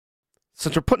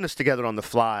since we're putting this together on the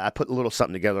fly, I put a little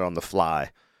something together on the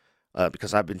fly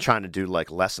because I've been trying to do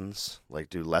lessons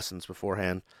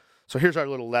beforehand. So here's our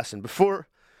little lesson before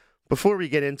we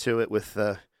get into it with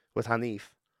Haneef.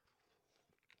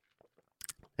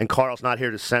 And Carl's not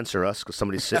here to censor us because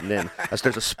somebody's sitting in. As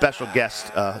there's a special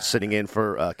guest sitting in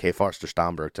for K. Forster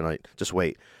Stomberg tonight. Just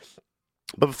wait.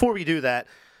 But before we do that,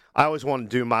 I always want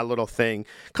to do my little thing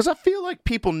because I feel like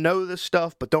people know this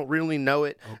stuff but don't really know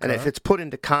it. Okay. And if it's put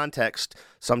into context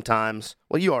sometimes,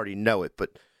 well, you already know it,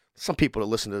 but some people that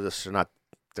listen to this they're not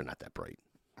that bright.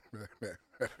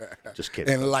 Just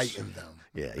kidding. Enlighten them.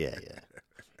 Yeah.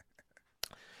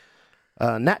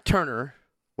 Nat Turner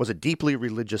was a deeply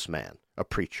religious man, a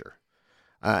preacher,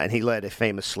 and he led a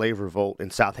famous slave revolt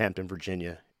in Southampton,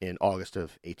 Virginia in August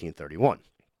of 1831.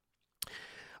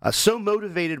 So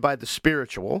motivated by the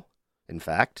spiritual, in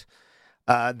fact,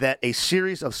 that a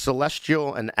series of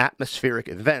celestial and atmospheric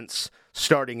events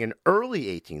starting in early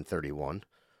 1831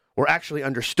 were actually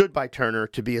understood by Turner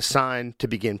to be a sign to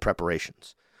begin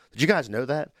preparations. Did you guys know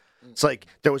that? It's like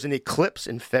there was an eclipse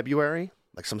in February,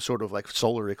 like some sort of like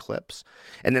solar eclipse.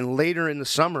 And then later in the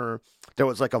summer, there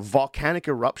was like a volcanic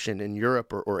eruption in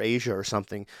Europe or Asia or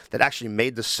something that actually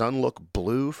made the sun look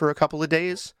blue for a couple of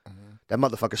days. Mm-hmm. That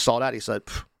motherfucker saw that. He said,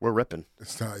 we're ripping.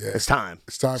 It's time. Yeah. It's time.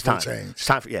 It's time for change. It's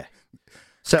time for, yeah.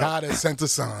 So, God has sent a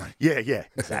sign. Yeah,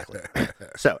 exactly.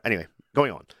 So anyway,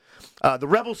 going on. The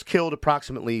rebels killed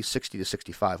approximately 60 to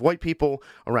 65 white people.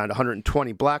 Around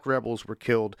 120 black rebels were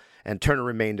killed, and Turner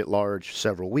remained at large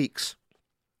several weeks.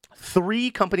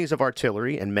 3 companies of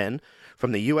artillery and men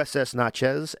from the USS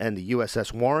Natchez and the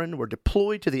USS Warren were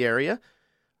deployed to the area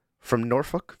from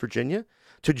Norfolk, Virginia,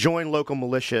 to join local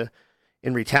militia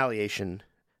in retaliation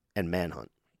and manhunt.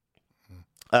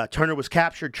 Turner was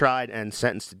captured, tried, and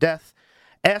sentenced to death.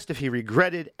 Asked if he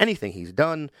regretted anything he's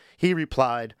done, he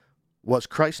replied, "Was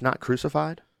Christ not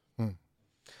crucified?"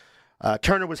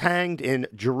 Turner was hanged in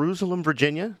Jerusalem,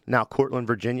 Virginia, now Cortland,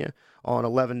 Virginia, on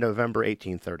 11 November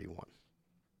 1831.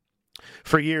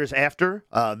 For years after,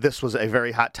 this was a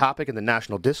very hot topic in the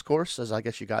national discourse, as I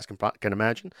guess you guys can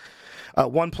imagine.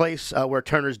 One place where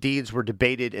Turner's deeds were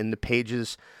debated in the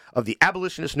pages of the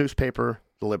abolitionist newspaper,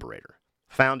 The Liberator,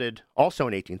 founded also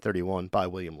in 1831 by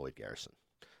William Lloyd Garrison,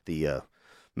 the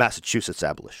Massachusetts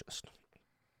abolitionist.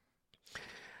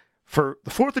 For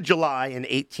the 4th of July in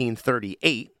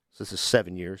 1838, so this is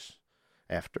 7 years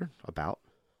after, about,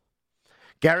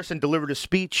 Garrison delivered a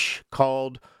speech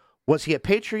called "Was He a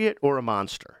Patriot or a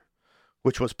Monster?",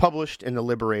 which was published in The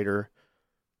Liberator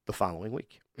the following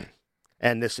week.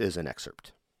 And this is an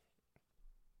excerpt.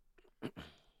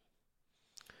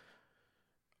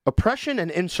 Oppression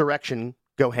and insurrection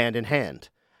go hand in hand,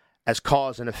 as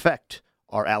cause and effect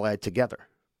are allied together.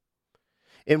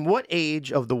 In what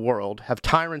age of the world have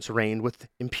tyrants reigned with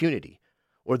impunity,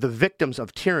 or the victims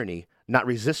of tyranny not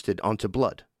resisted unto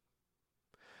blood?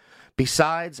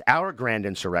 Besides our grand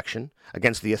insurrection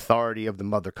against the authority of the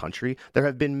mother country, there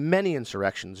have been many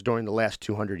insurrections during the last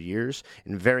 200 years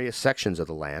in various sections of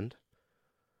the land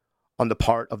on the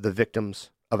part of the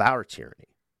victims of our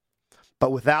tyranny,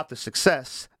 but without the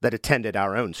success that attended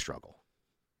our own struggle.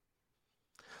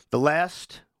 The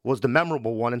last was the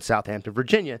memorable one in Southampton,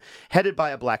 Virginia, headed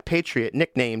by a black patriot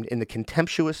nicknamed in the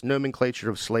contemptuous nomenclature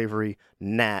of slavery,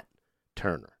 Nat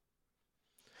Turner.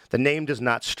 The name does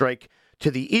not strike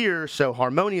to the ear so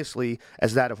harmoniously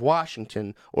as that of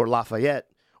Washington or Lafayette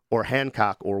or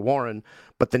Hancock or Warren,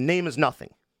 but the name is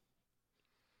nothing.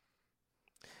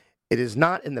 It is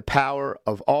not in the power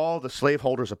of all the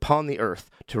slaveholders upon the earth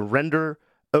to render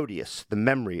odious the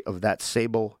memory of that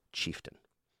sable chieftain.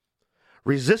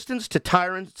 Resistance to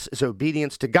tyrants is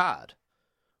obedience to God,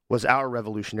 was our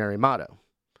revolutionary motto.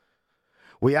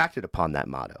 We acted upon that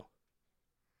motto.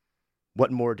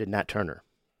 What more did Nat Turner?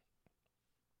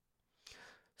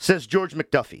 Says George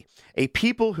McDuffie, a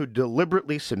people who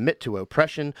deliberately submit to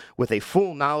oppression with a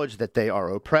full knowledge that they are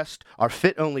oppressed are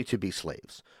fit only to be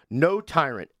slaves. No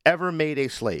tyrant ever made a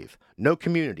slave, no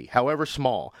community, however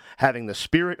small, having the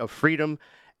spirit of freedom,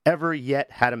 ever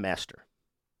yet had a master.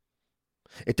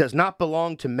 It does not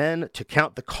belong to men to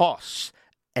count the costs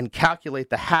and calculate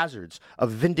the hazards of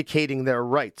vindicating their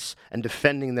rights and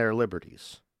defending their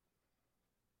liberties.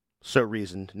 So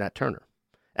reasoned Nat Turner,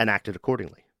 and acted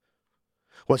accordingly.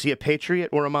 Was he a patriot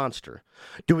or a monster?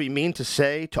 Do we mean to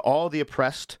say to all the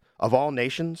oppressed of all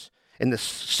nations in the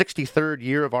 63rd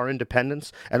year of our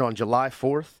independence and on July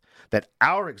 4th that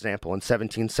our example in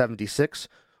 1776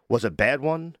 was a bad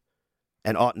one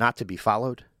and ought not to be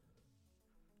followed?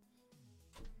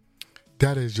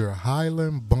 That is your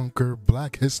Highland Bunker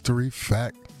Black History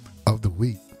Fact of the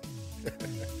Week.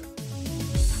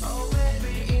 Oh,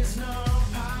 baby, it's no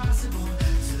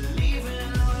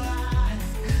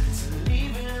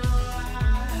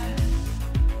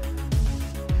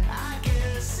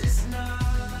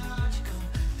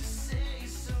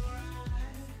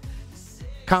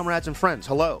Comrades and friends,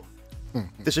 hello.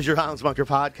 This is your Highlands Bunker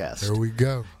podcast. Here we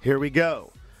go. Here we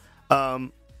go.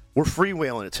 We're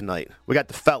freewheeling it tonight. We got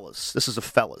the fellas. This is the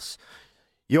fellas.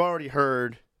 You already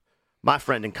heard my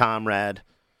friend and comrade,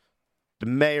 the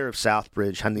mayor of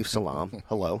Southbridge, Haneef Salaam.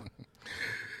 Hello.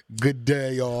 Good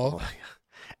day, y'all.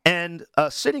 And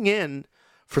sitting in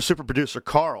for super producer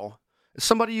Carl is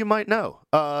somebody you might know.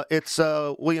 It's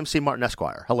William C. Martin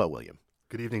Esquire. Hello, William.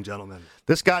 Good evening, gentlemen.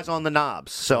 This guy's on the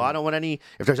knobs, so I don't want any.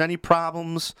 If there's any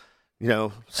problems,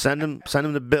 send him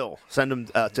the bill. Send him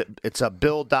it's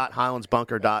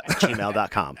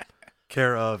bill.highlandsbunker.gmail.com.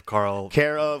 Care of Carl.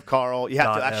 Care of Carl. You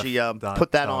have to actually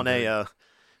put that on a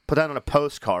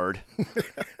postcard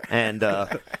and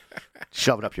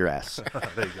shove it up your ass.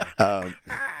 There you go.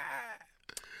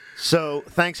 So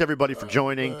thanks everybody for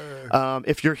joining.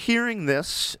 If you're hearing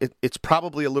this, it's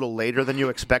probably a little later than you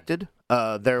expected.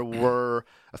 There were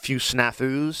a few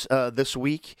snafus this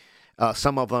week.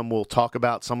 Some of them we'll talk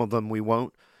about, some of them we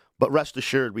won't. But rest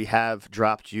assured, we have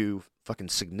dropped you fucking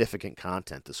significant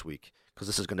content this week because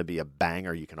this is going to be a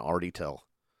banger, you can already tell.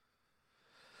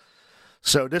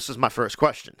 So this is my first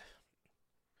question.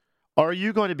 Are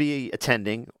you going to be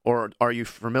attending, or are you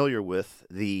familiar with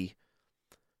the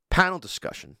panel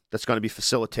discussion that's going to be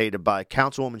facilitated by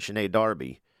Councilwoman Sinead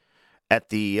Darby at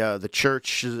the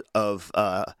Church of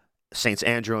Saints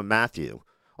Andrew and Matthew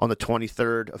on the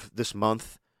 23rd of this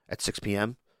month at 6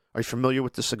 p.m.? Are you familiar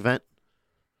with this event?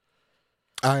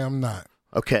 I am not.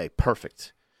 Okay,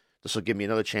 perfect. This will give me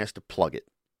another chance to plug it.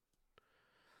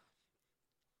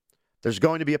 There's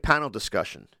going to be a panel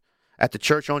discussion at the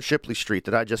church on Shipley Street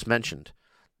that I just mentioned,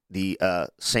 the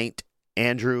St.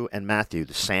 Andrew and Matthew,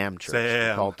 the Sam Church.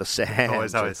 Sam. Called the Sam. That's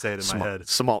always how I say it in my head. The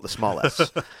small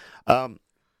S.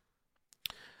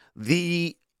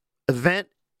 The event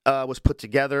was put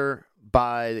together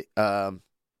by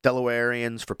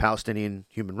Delawareans for Palestinian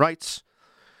Human Rights.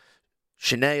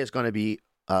 Sinead is going to be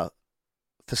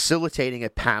facilitating a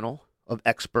panel of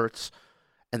experts,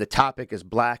 and the topic is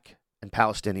Black and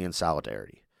Palestinian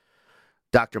solidarity.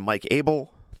 Dr. Mike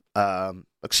Abel, Dr.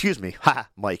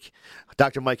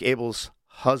 Mike Abel's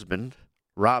husband,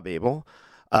 Rob Abel.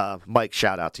 Mike,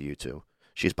 shout out to you too.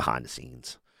 She's behind the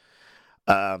scenes.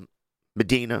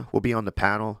 Medina will be on the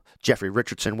panel. Jeffrey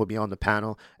Richardson will be on the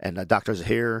panel. And Dr.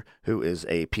 Zahir, who is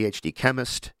a PhD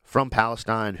chemist from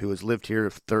Palestine, who has lived here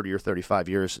 30 or 35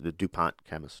 years, the DuPont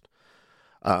chemist.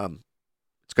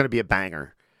 It's going to be a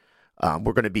banger.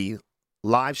 We're going to be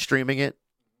live streaming it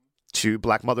to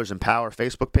Black Mothers in Power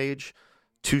Facebook page,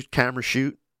 2-camera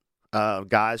shoot.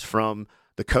 Guys from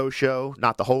the co-show,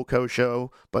 not the whole co-show,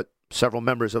 but several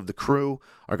members of the crew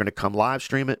are going to come live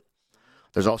stream it.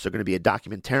 There's also going to be a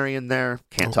documentarian there.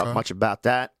 Can't talk much about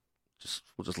that.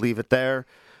 We'll just leave it there.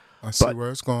 I see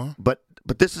where it's going. But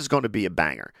this is going to be a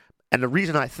banger. And the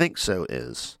reason I think so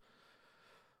is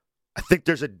I think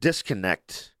there's a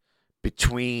disconnect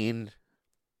between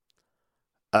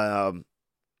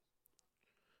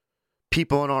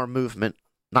people in our movement,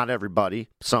 not everybody,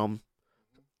 some,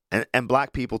 and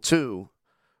black people too,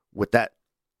 with that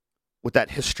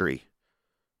history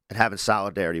and having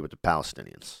solidarity with the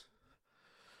Palestinians.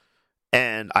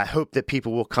 And I hope that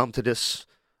people will come to this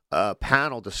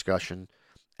panel discussion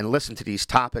and listen to these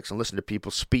topics and listen to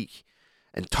people speak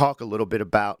and talk a little bit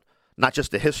about not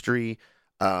just the history,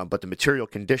 but the material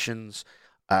conditions,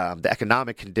 the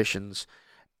economic conditions,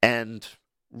 and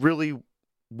really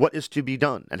what is to be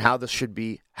done and how this should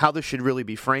really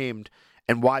be framed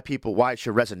and why it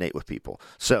should resonate with people.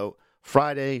 So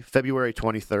Friday, February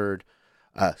 23rd,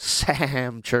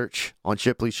 Sam Church on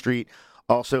Shipley Street.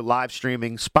 Also live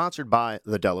streaming, sponsored by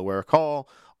the Delaware Call,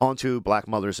 onto Black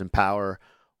Mothers in Power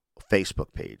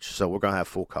Facebook page. So we're going to have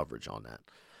full coverage on that.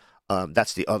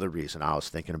 That's the other reason I was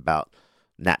thinking about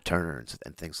Nat Turner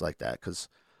and things like that, because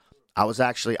I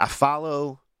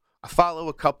follow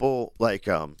a couple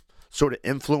sort of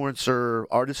influencer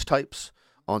artist types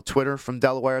on Twitter from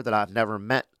Delaware that I've never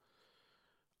met.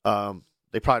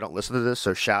 They probably don't listen to this,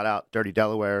 so shout out Dirty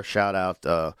Delaware, shout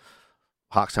out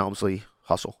Hawks Helmsley,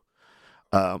 Hustle.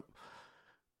 And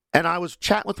I was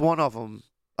chatting with one of them.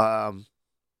 I'm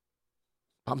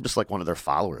just like one of their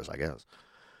followers, I guess.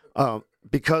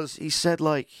 Because he said,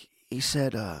 and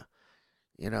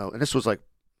this was like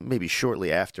maybe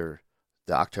shortly after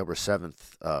the October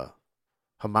 7th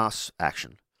Hamas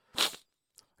action.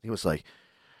 He was like,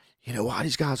 why are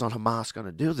these guys on Hamas going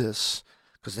to do this?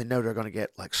 Because they know they're going to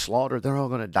get slaughtered. They're all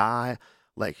going to die.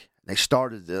 They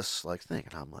started this thing.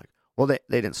 And I'm like, well, they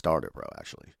didn't start it, bro,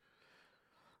 actually.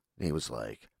 And he was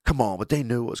like, come on, but they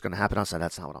knew what was going to happen. I said,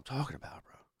 that's not what I'm talking about,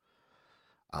 bro.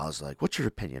 I was like, what's your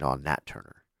opinion on Nat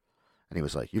Turner? And he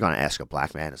was like, "You're going to ask a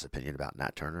black man his opinion about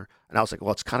Nat Turner?" And I was like,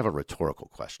 "Well, it's kind of a rhetorical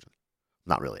question. I'm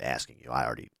not really asking you.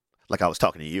 I was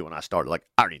talking to you when I started. Like,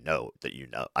 I already know that you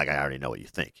know. Like, I already know what you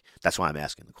think. That's why I'm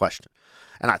asking the question."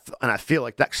 And I feel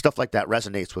like that stuff like that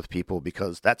resonates with people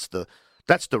because that's the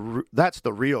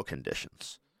real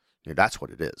conditions. That's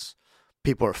what it is.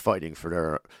 People are fighting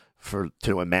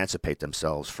to emancipate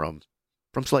themselves from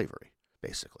slavery,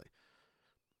 basically.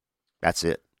 That's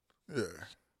it. Yeah.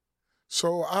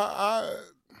 So I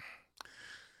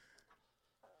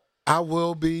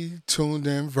will be tuned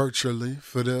in virtually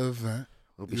for the event.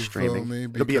 We'll be streaming.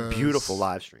 It'll be a beautiful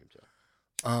live stream too.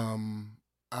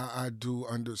 I do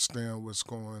understand what's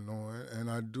going on, and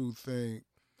I do think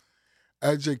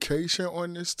education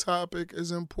on this topic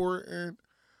is important.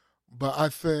 But I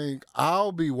think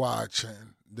I'll be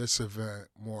watching this event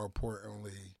more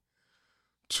importantly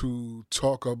to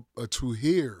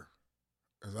hear,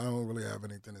 because I don't really have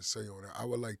anything to say on it. I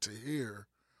would like to hear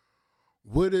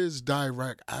what is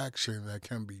direct action that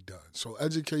can be done. So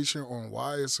education on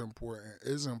why it's important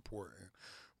is important.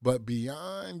 But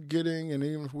beyond getting, and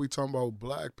even if we talk about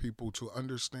black people, to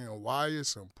understand why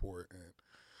it's important,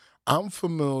 I'm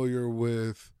familiar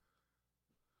with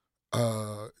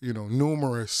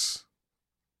numerous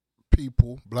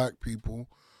people, black people,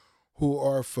 who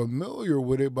are familiar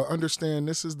with it, but understand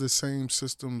this is the same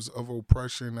systems of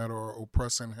oppression that are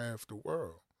oppressing half the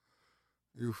world.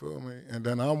 You feel me? And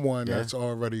then I'm one that's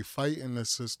already fighting the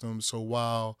system. So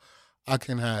while I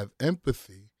can have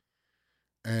empathy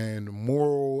and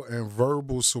moral and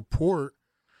verbal support,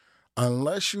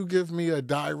 unless you give me a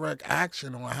direct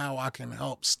action on how I can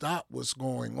help stop what's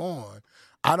going on,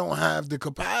 I don't have the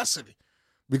capacity.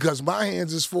 Because my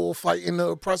hands is full fighting the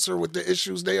oppressor with the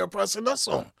issues they oppressing us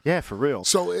on. Yeah, for real.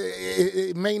 So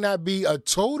it may not be a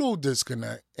total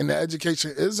disconnect, and the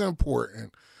education is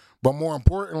important. But more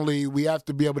importantly, we have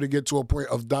to be able to get to a point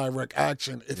of direct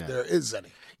action if there is any.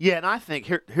 Yeah, and I think,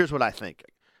 here's what I think.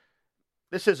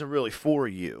 This isn't really for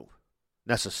you,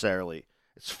 necessarily.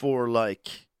 It's for,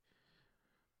 like,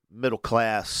 middle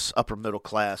class, upper middle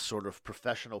class, sort of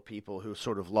professional people who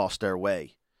sort of lost their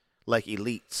way. Like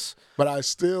elites. But I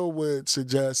still would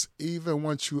suggest, even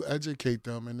once you educate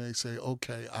them and they say,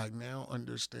 okay, I now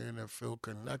understand and feel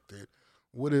connected,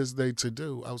 what is they to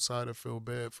do outside of feel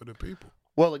bad for the people?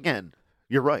 Well, again,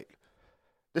 you're right.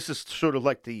 This is sort of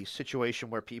like the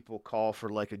situation where people call for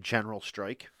like a general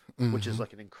strike, which is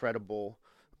like an incredible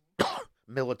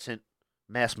militant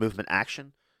mass movement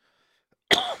action.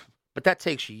 But that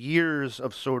takes years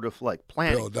of sort of like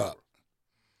planning. Build up.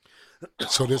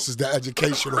 So this is the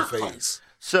educational phase.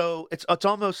 So it's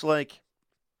almost like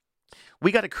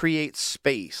we got to create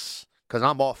space, because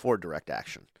I'm all for direct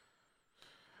action.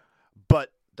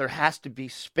 But there has to be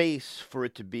space for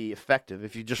it to be effective.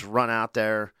 If you just run out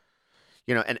there,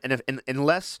 and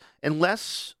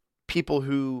unless people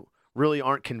who really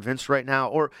aren't convinced right now,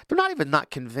 or they're not even not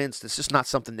convinced, it's just not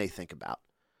something they think about.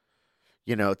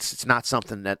 It's not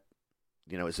something that,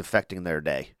 is affecting their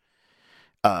day.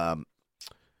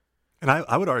 And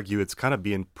I would argue it's kind of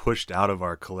being pushed out of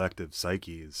our collective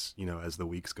psyches, as the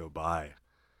weeks go by.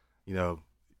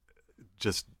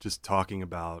 Just talking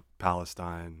about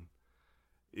Palestine,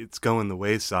 it's going the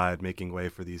wayside, making way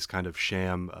for these kind of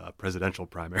sham presidential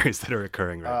primaries that are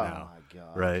occurring right now. Oh, my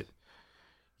God. Right?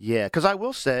 Yeah, because I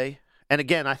will say, and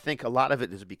again, I think a lot of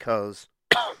it is because,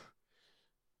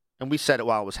 and we said it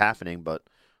while it was happening, but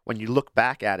when you look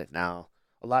back at it now,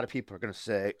 a lot of people are going to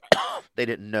say they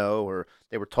didn't know, or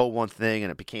they were told one thing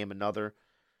and it became another.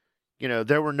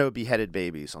 There were no beheaded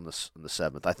babies on the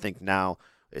 7th. I think now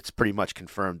it's pretty much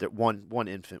confirmed that one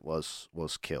infant was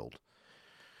killed.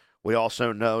 We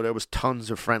also know there was tons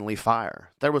of friendly fire.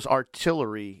 There was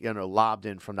artillery, lobbed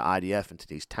in from the IDF into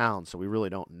these towns, so we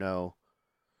really don't know,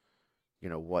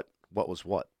 what was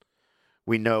what.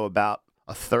 We know about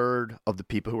a third of the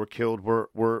people who were killed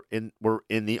were in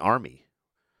the army.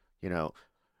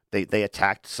 They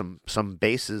attacked some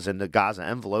bases in the Gaza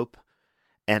envelope,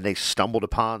 and they stumbled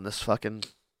upon this fucking,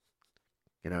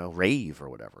 rave or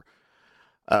whatever.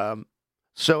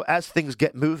 So as things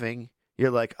get moving,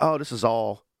 you're like, oh, this is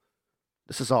all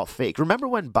fake. Remember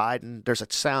when Biden? There's a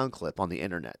sound clip on the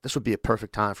internet. This would be a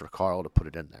perfect time for Carl to put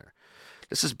it in there.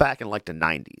 This is back in like the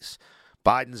 90s.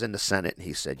 Biden's in the Senate, and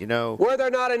he said, were there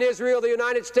not an Israel, the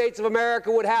United States of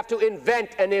America would have to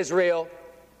invent an Israel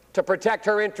to protect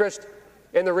her interest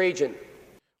in the region.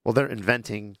 Well, they're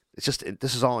inventing.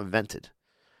 This is all invented.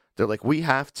 They're like, we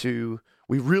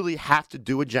really have to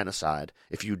do a genocide.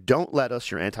 If you don't let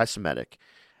us, you're anti-Semitic.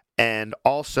 And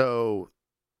also,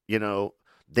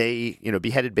 they,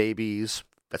 beheaded babies.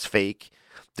 That's fake.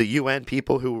 The UN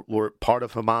people who were part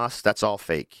of Hamas, that's all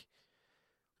fake.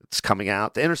 It's coming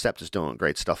out. The Intercept is doing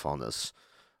great stuff on this.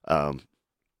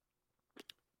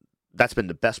 That's been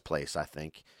the best place, I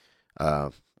think.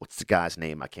 What's the guy's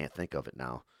name? I can't think of it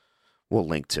now. We'll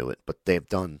link to it, but they've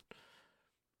done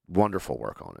wonderful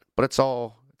work on it. But it's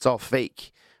all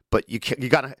fake. But you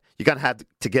gotta have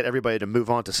to get everybody to move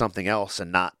on to something else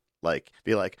and not like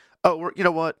be like, oh, you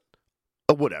know what?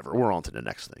 Oh, whatever. We're on to the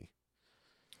next thing.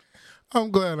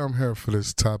 I'm glad I'm here for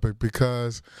this topic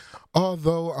because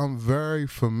although I'm very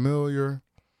familiar,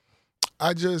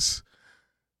 I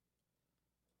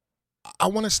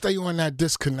want to stay on that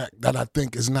disconnect that I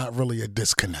think is not really a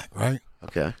disconnect, right?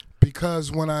 Okay.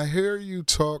 Because when I hear you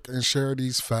talk and share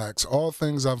these facts, all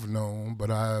things I've known, but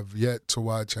I have yet to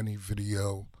watch any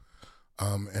video,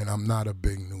 and I'm not a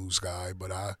big news guy,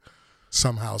 but I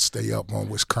somehow stay up on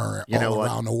what's current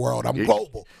around the world. I'm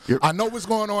global. I know what's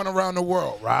going on around the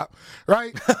world, right?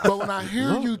 But when I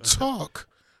hear you talk,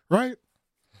 right,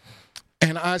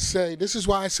 and I say, this is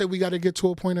why I say we got to get to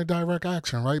a point of direct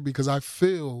action, right? Because I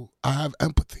feel I have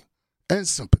empathy and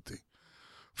sympathy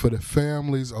for the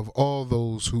families of all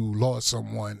those who lost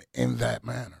someone in that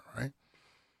manner, right?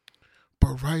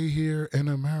 But right here in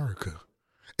America,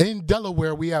 in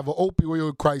Delaware, we have an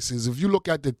opioid crisis. If you look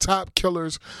at the top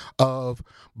killers of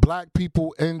black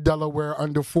people in Delaware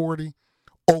under 40,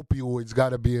 opioids got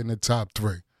to be in the top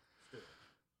 3,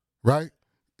 right?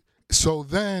 So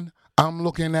then I'm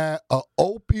looking at an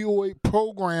opioid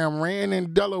program ran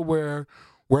in Delaware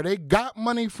where they got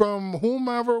money from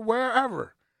whomever,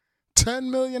 wherever. $10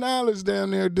 million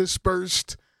down there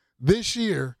dispersed this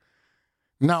year.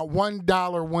 Not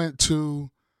 $1 went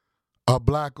to a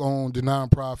black-owned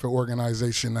nonprofit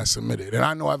organization that submitted. And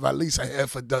I know I have at least a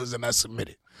half a dozen that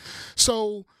submitted.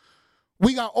 So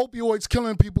we got opioids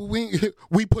killing people.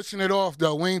 We pushing it off,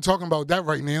 though. We ain't talking about that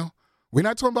right now. We're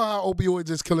not talking about how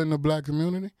opioids is killing the black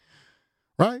community,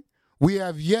 right? We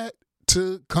have yet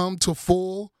to come to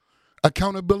full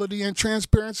accountability and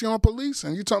transparency on police.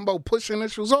 And you talking about pushing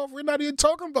issues off. We're not even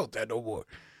talking about that no more.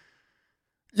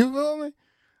 You feel me?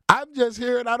 I'm just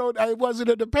hearing, it wasn't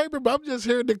in the paper, but I'm just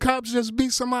hearing the cops just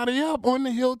beat somebody up on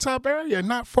the Hilltop area,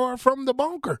 not far from the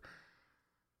bunker,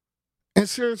 and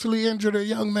seriously injured a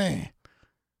young man.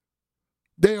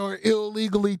 They are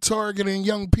illegally targeting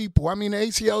young people. I mean, the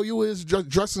ACLU is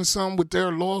addressing some with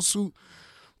their lawsuit,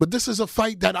 but this is a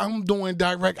fight that I'm doing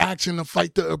direct action to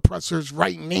fight the oppressors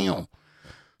right now.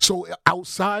 So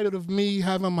outside of me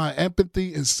having my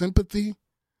empathy and sympathy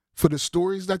for the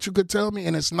stories that you could tell me,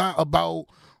 and it's not about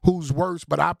who's worse,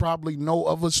 but I probably know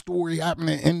of a story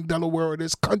happening in Delaware or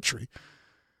this country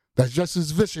that's just as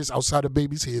vicious outside of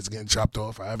babies' heads getting chopped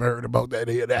off. I haven't heard about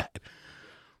any of that.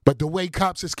 But the way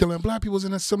cops is killing black people is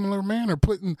in a similar manner,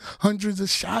 putting hundreds of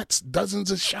shots,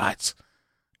 dozens of shots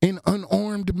in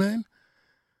unarmed men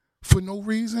for no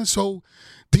reason. So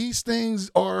these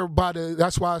things are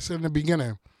that's why I said in the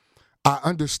beginning, I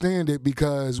understand it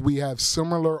because we have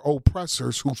similar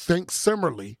oppressors who think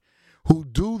similarly, who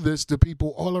do this to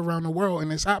people all around the world,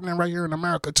 and it's happening right here in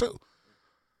America too.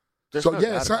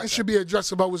 Something should be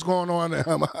addressed about what's going on in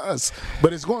us,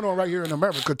 but it's going on right here in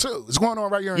America too. It's going on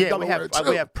right here in Delaware too.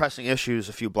 We have pressing issues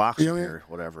a few blocks from here,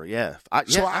 whatever. Yeah, I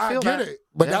feel get it,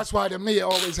 but that's why to me it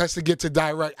always has to get to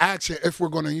direct action if we're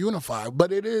going to unify.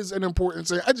 But it is an important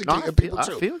thing, educating people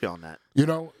too. I feel you on that. You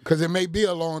know, because it may be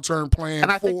a long-term plan,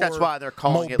 and I think that's why they're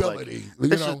calling mobility,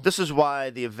 it like this is why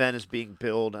the event is being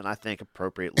billed, and I think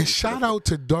appropriately. And shout out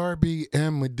to Darby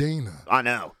and Medina. I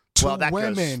know.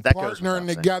 Women partnering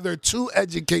together to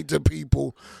educate the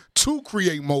people to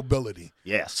create mobility.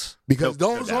 Yes. Because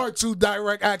those are two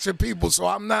direct action people. So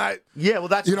I'm not. Yeah, well,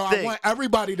 that's the thing. I want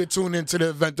everybody to tune into the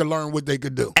event to learn what they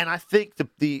could do. And I think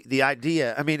the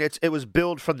idea, I mean, it was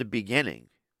billed from the beginning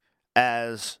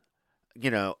as,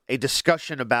 a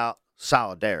discussion about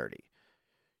solidarity.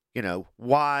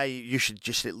 Why you should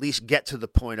just at least get to the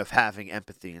point of having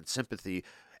empathy and sympathy.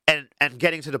 And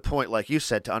getting to the point, like you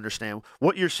said, to understand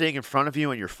what you're seeing in front of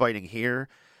you and you're fighting here,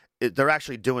 they're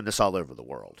actually doing this all over the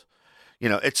world.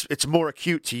 It's more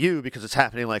acute to you because it's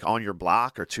happening like on your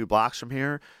block or 2 blocks from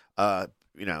here, but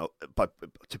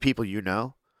to people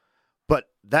But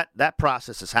that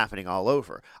process is happening all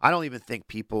over. I don't even think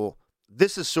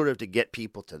this is sort of to get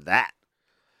people to that.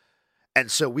 And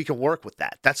so we can work with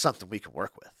that. That's something we can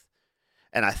work with.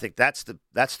 And I think that's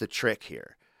the trick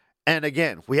here. And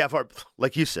again, we have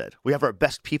like you said, we have our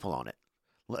best people on it.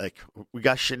 Like we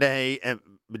got Shanae and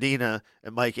Medina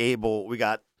and Mike Abel. We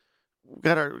got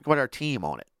our team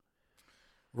on it.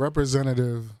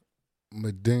 Representative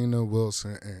Medina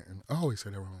Wilson and I always say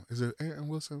that wrong. Is it Aaron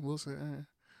Wilson?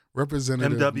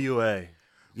 Representative MWA.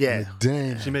 Yeah.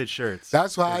 Medina. She made shirts.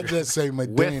 That's why I just say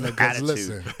Medina, With because attitude.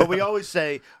 listen. But we always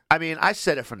say, I mean, I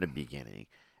said it from the beginning,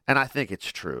 and I think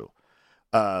it's true.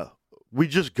 We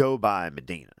just go by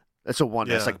Medina. That's a one.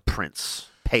 That's Yeah. like Prince,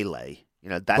 Pele. You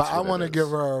know, that's. But I want to give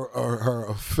her her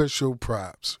official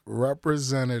props.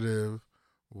 Representative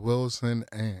Wilson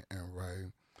Anton,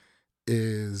 right,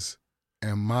 is,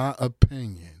 in my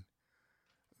opinion,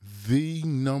 the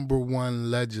number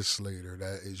one legislator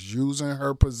that is using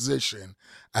her position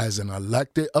as an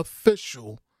elected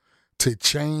official to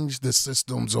change the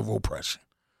systems of oppression.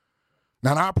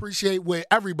 Now, I appreciate what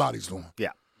everybody's doing.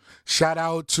 Yeah. Shout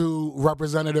out to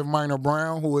Representative Minor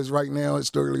Brown, who is right now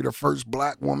historically the first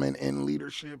black woman in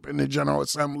leadership in the General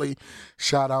Assembly.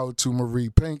 Shout out to Marie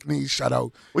Pinckney. Shout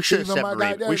out. We should have even said my Marie.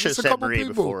 guy there. We should have It's a said couple Marie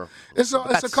people. before. It's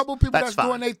a couple people that's fine.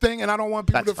 doing their thing, and I don't want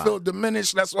people That's to feel fine.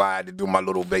 diminished. That's why I had to do my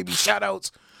little baby shout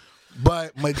outs.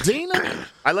 But Medina,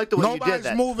 I like the way you did nobody's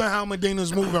that. moving how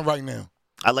Medina's moving right now.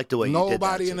 I like the way you did that.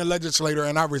 Nobody in the legislature,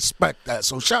 and I respect that.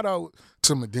 So shout out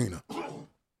to Medina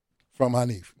from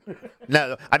Haneef.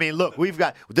 No, I mean, look, we've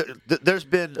got. There's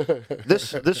been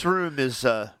this room is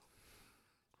a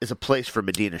place for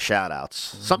Medina shout-outs.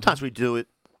 Sometimes we do it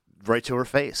right to her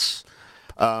face.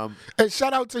 And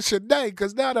shout out to Shanae,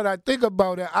 because now that I think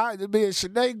about it, me and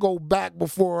Shanae go back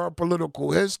before her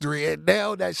political history, and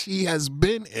now that she has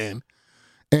been in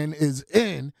and is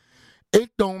in, it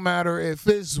don't matter if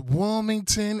it's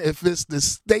Wilmington, if it's the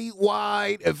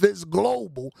statewide, if it's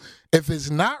global, if it's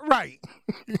not right.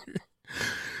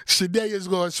 Shanae is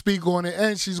going to speak on it,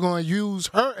 and she's going to use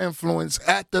her influence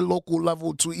at the local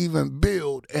level to even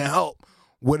build and help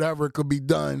whatever could be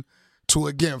done to,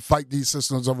 again, fight these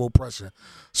systems of oppression.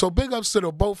 So big ups to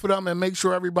the both of them, and make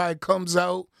sure everybody comes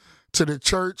out to the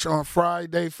church on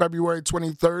Friday, February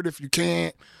 23rd. If you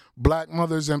can't, Black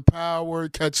Mothers in Power,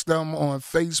 catch them on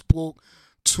Facebook.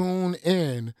 Tune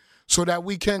in so that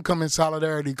we can come in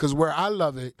solidarity, because where I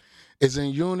love it is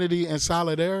in unity and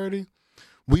solidarity.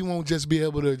 We won't just be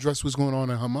able to address what's going on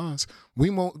in Hamas. We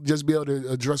won't just be able to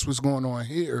address what's going on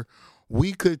here.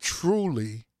 We could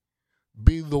truly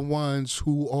be the ones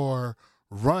who are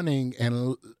running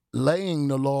and laying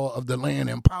the law of the land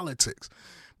in politics.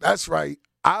 That's right.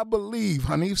 I believe,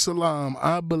 Haneef Salaam,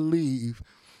 I believe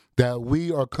that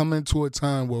we are coming to a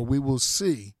time where we will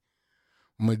see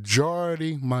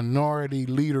majority-minority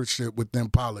leadership within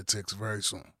politics very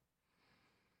soon.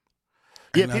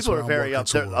 Yeah, And that's people what are I'm very working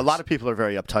upset. A towards. lot of people are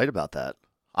very uptight about that.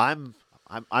 I'm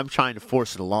trying to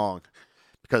force it along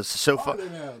because so far.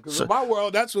 Because in my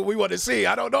world, that's what we want to see.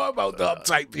 I don't know about the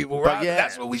uptight people, But right? yeah,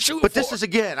 That's what we shoot But for. this is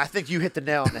again. I think you hit the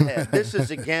nail on the head. This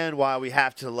is again why we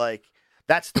have to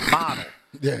That's the model.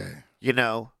 Yeah. You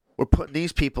know, we're putting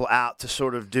these people out to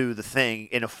sort of do the thing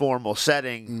in a formal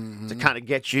setting to kind of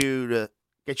get you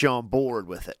on board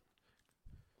with it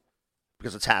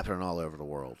because it's happening all over the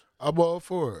world. I'm all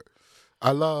for it. I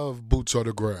love boots on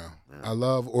the ground. Yeah. I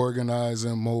love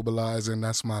organizing, mobilizing.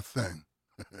 That's my thing.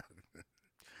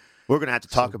 We're going to have to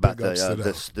talk So about big ups to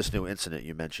them. this new incident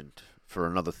you mentioned for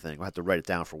another thing. We'll have to write it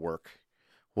down for work.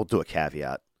 We'll do a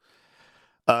caveat.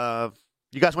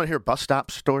 You guys want to hear a bus stop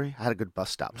story? I had a good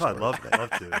bus stop Oh, story. I'd love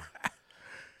to.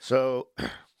 So, I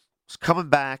was coming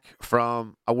back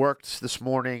from, I worked this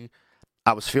morning.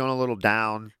 I was feeling a little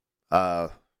down.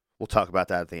 We'll talk about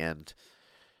that at the end.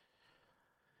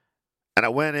 And I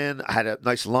went in, I had a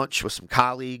nice lunch with some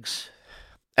colleagues.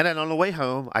 And then on the way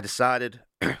home, I decided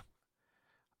I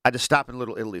had to stop in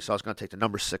Little Italy. So I was going to take the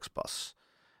number 6 bus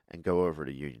and go over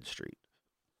to Union Street.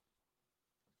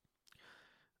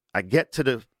 I get to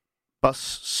the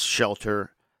bus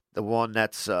shelter, the one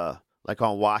that's like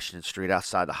on Washington Street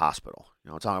outside the hospital. You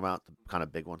know what I'm talking about? The kind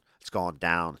of big one. It's going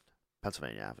down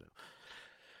Pennsylvania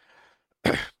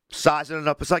Avenue. Sizing it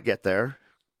up as I get there.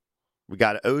 We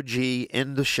got an OG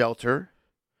in the shelter.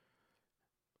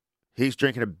 He's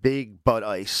drinking a big Bud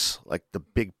Ice, like the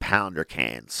big pounder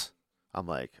cans. I'm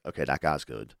like, okay, that guy's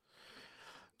good.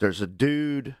 There's a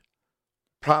dude,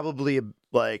 probably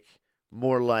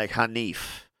more like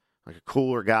Haneef, like a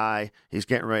cooler guy. He's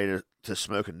getting ready to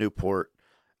smoke a Newport,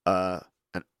 and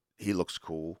he looks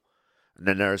cool. And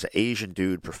then there's an Asian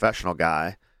dude, professional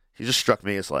guy. He just struck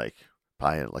me as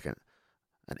probably like an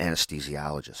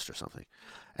anesthesiologist or something.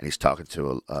 And he's talking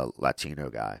to a Latino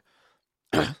guy.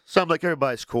 So I'm like,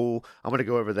 everybody's cool. I'm gonna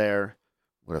go over there.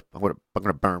 I'm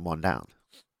gonna burn one down.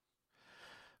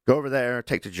 Go over there,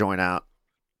 take the joint out,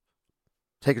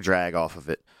 take a drag off of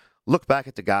it. Look back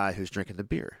at the guy who's drinking the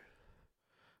beer.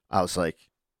 I was like,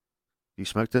 "You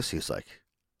smoke this?" He's like,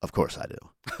 "Of course I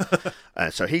do."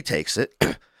 And so he takes it.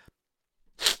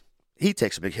 He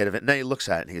takes a big hit of it, and then he looks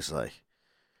at it, and he's like,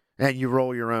 "And you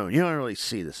roll your own. You don't really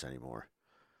see this anymore."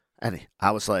 And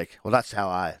I was like, well, that's how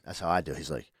I do. He's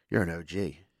like, you're an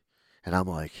OG. And I'm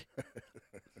like,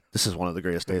 this is one of the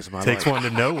greatest days of my life. Takes one to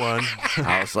know one.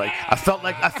 I was like, I felt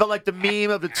like the meme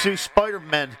of the two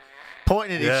Spider-Men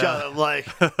pointing at each other. I'm like,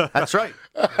 that's right.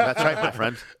 That's right, my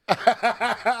friend.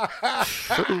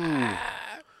 Ooh.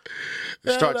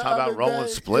 You start talking about rolling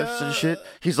spliffs and shit.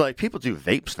 He's like, people do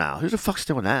vapes now. Who the fuck's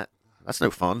doing that? That's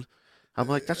no fun. I'm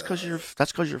like, that's because you're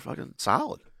fucking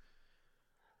solid.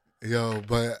 Yo,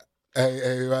 but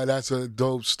hey, right, that's a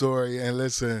dope story. And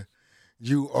listen,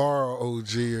 you are an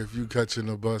OG if you catching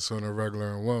the bus on a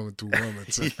regular and woman through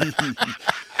Wilmington.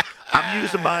 I'm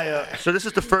using my. So this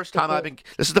is the first time I've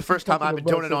been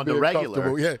doing it on the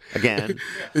regular again.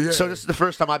 Yeah. So this is the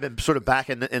first time I've been sort of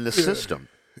back in the system.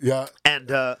 Yeah. And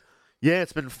yeah,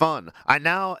 it's been fun. I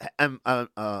now am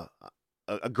a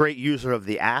great user of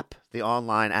the app, the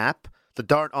online app. The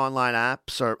Dart online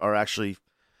apps are actually,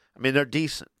 I mean, they're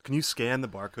decent. Can you scan the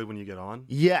barcode when you get on?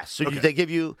 Yes. So Okay. they give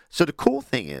you. So the cool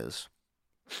thing is,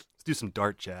 Let's do some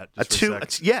Dart chat. Just for a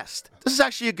sec. yes, this is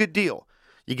actually a good deal.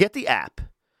 You get the app.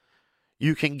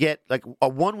 You can get like a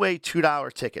one-way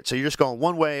 $2 ticket. So you're just going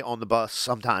one way on the bus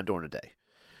sometime during the day.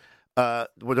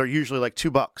 Where they're usually like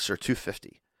 $2 or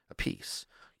 $2.50 a piece.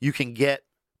 You can get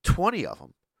 20 of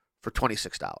them for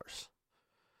 $26. So you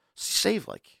save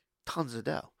like tons of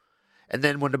dough. And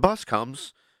then when the bus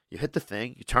comes, you hit the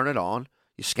thing, you turn it on,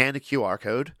 you scan the QR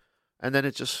code, and then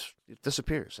it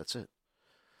disappears. That's it.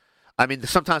 I mean,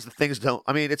 sometimes the things don't.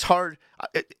 I mean, it's hard.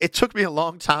 It took me a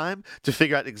long time to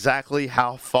figure out exactly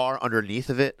how far underneath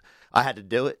of it I had to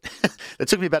do it. It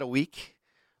took me about a week,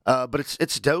 but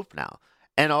it's dope now.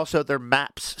 And also, their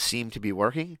maps seem to be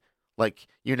working. Like,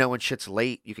 when shit's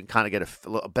late, you can kind of get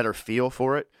a better feel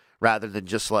for it rather than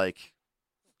just like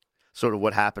sort of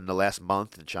what happened the last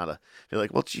month and trying to be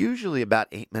like, well, it's usually about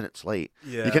 8 minutes late.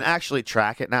 Yeah. You can actually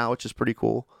track it now, which is pretty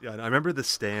cool. Yeah, and I remember the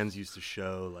stands used to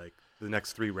show like the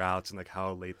next 3 routes and like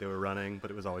how late they were running, but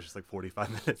it was always just like 45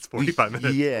 minutes, 45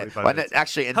 minutes. Yeah. 45 Well, minutes.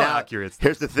 actually, and How now, accurate is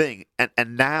here's this? the thing.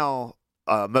 And now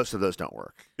most of those don't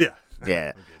work. Yeah.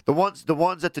 Yeah. Okay. The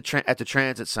ones at the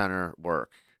transit center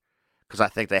work because I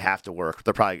think they have to work.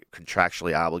 They're probably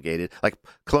contractually obligated. Like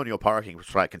Colonial Parking was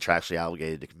probably contractually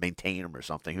obligated to maintain them or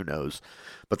something. Who knows?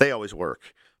 But they always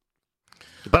work.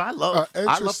 But I love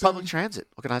public transit.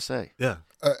 What can I say? Yeah.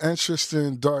 An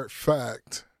interesting Dart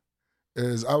fact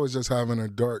is I was just having a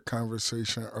Dart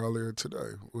conversation earlier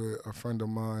today with a friend of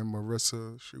mine,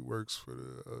 Marissa. She works for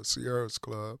the Sierras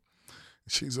Club.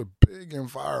 She's a big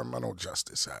environmental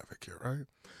justice advocate, right?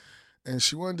 And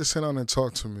she wanted to sit down and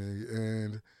talk to me,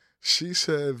 and she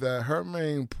said that her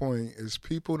main point is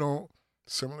people don't,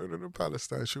 similar to the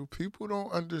Palestine issue, people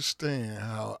don't understand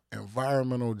how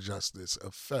environmental justice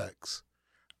affects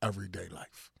everyday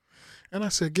life. And I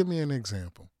said, give me an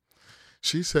example.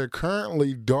 She said,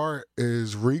 currently Dart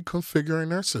is reconfiguring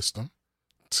their system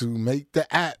to make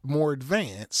the app more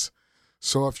advanced.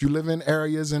 So if you live in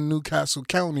areas in Newcastle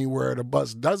County where the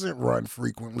bus doesn't run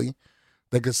frequently,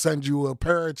 they could send you a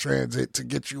paratransit to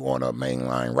get you on a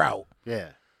mainline route. Yeah.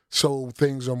 So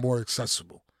things are more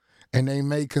accessible. And they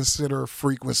may consider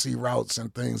frequency routes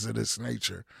and things of this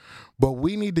nature. But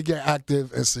we need to get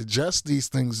active and suggest these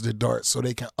things to Dart so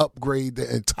they can upgrade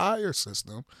the entire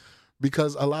system,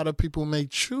 because a lot of people may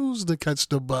choose to catch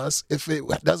the bus if it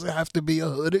doesn't have to be a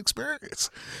hood experience.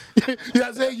 You know what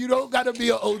I'm saying? You don't got to be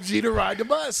an OG to ride the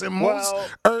bus. In most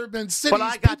urban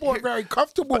cities, people are very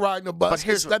comfortable riding the bus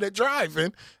instead of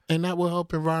driving, and that will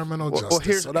help environmental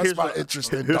justice. So that's my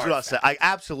interest in Here's Dart. what I say. I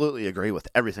absolutely agree with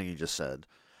everything you just said.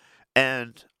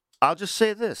 And I'll just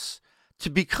say this.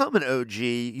 To become an OG,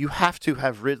 you have to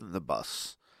have ridden the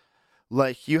bus.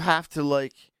 Like, you have to,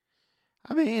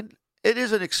 it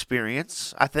is an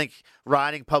experience. I think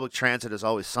riding public transit is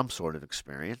always some sort of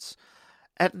experience.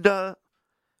 And, I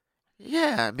don't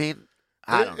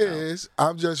know. It is.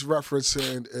 I'm just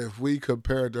referencing if we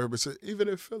compare to urban cities, even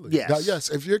in Philly. Yes. Now, yes,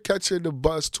 if you're catching the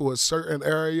bus to a certain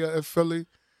area in Philly,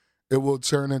 it will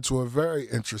turn into a very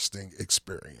interesting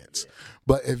experience. Yeah.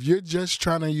 But if you're just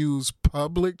trying to use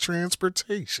public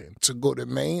transportation to go to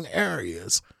main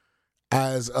areas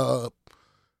as a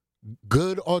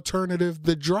good alternative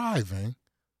to driving,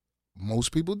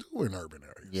 most people do in urban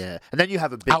areas. Yeah, and then you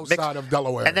have a big outside of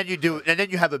Delaware, and then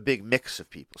you have a big mix of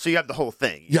people. So you have the whole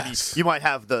thing. Yes, you might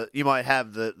have the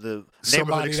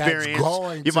neighborhood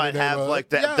experience. You might have like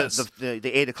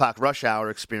the 8 o'clock rush hour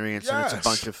experience, and it's a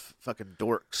bunch of fucking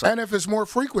dorks. And if it's more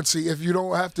frequency, if you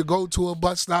don't have to go to a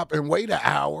bus stop and wait an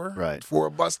hour for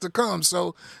a bus to come,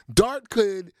 so Dart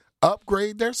could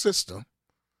upgrade their system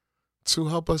to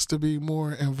help us to be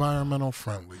more environmental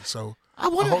friendly. So I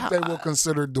wonder hope they will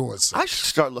consider doing so. I should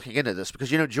start looking into this because,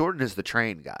 Jordan is the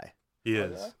train guy. He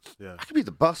is. Yeah. I could be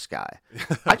the bus guy.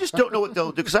 I just don't know what they'll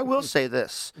do because I will say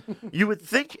this. You would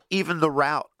think even the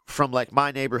route from like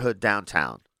my neighborhood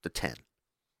downtown, the 10,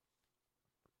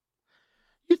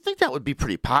 you'd think that would be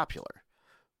pretty popular.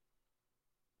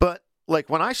 But like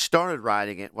when I started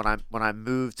riding it, when I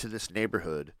moved to this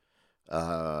neighborhood,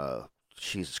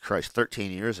 Jesus Christ,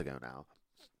 13 years ago now,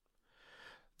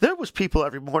 there was people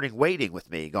every morning waiting with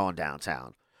me going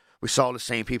downtown. We saw the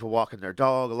same people walking their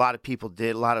dog. A lot of people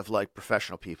did. A lot of like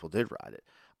professional people did ride it.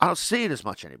 I don't see it as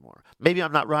much anymore. Maybe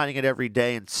I'm not riding it every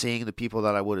day and seeing the people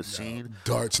that I would have seen.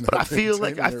 Dart's not. But I feel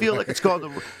like it's gone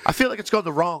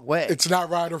the wrong way. It's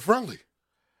not rider friendly,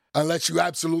 unless you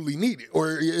absolutely need it,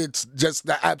 or it's just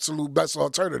the absolute best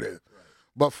alternative. Right.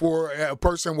 But for a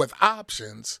person with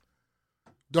options,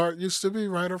 Dart used to be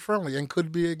rider friendly and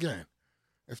could be again,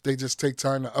 if they just take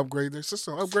time to upgrade their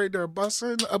system, upgrade their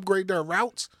busing, upgrade their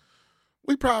routes.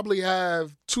 We probably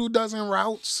have 24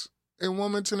 routes in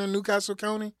Wilmington and Newcastle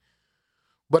County,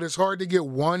 but it's hard to get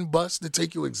one bus to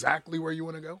take you exactly where you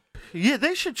want to go. Yeah,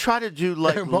 they should try to do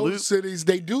like in most cities,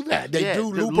 they do that. They do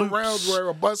loop arounds where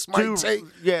a bus might take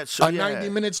 90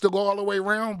 minutes to go all the way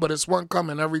around, but it's one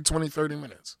coming every 20, 30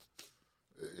 minutes.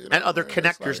 And other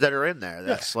connectors that are in there.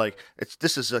 That's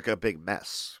this is like a big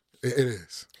mess. It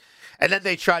is. And then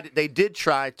they did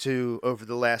try to, over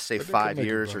the last, say, 5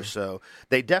 years or so,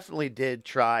 they definitely did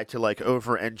try to, like,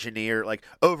 over-engineer, like,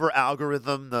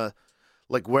 over-algorithm the,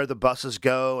 like, where the buses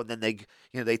go. And then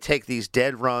they take these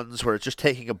dead runs where it's just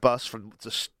taking a bus from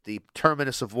the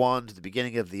terminus of one to the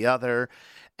beginning of the other.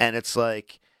 And it's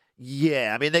like,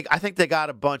 yeah, I mean, I think they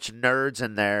got a bunch of nerds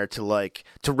in there to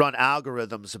run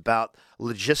algorithms about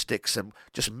logistics. And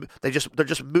they're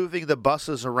just moving the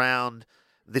buses around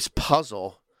this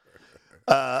puzzle.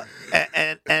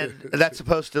 And that's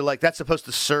supposed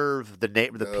to serve the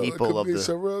people of the.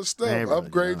 Some real stuff.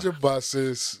 Upgrade your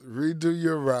buses, redo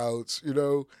your routes.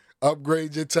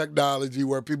 Upgrade your technology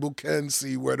where people can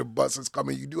see where the bus is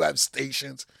coming. You do have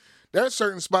stations. There are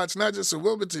certain spots, not just in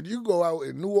Wilmington. You go out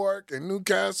in Newark and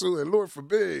Newcastle, and Lord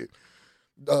forbid,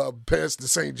 past the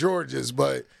St. George's,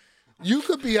 but. You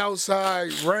could be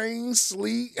outside, rain,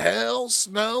 sleet, hail,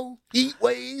 snow, heat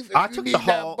wave. I took the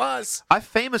haul. Bus. I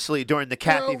famously, during the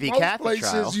Kathy v. Kathy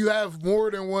places, trial. You have more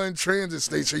than one transit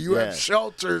station. You have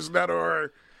shelters that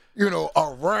are,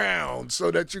 around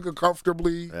so that you can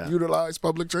comfortably utilize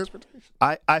public transportation.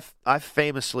 I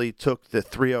famously took the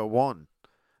 301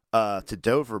 to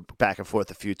Dover back and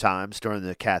forth a few times during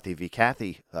the Kathy v.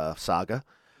 Kathy saga,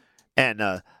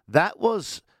 and that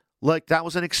was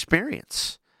an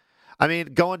experience. I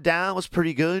mean, going down was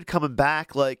pretty good. Coming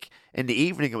back, in the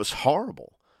evening, it was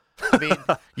horrible. I mean,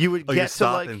 you would get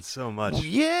to so much.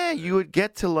 Yeah, you would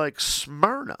get to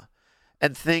Smyrna,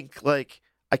 and think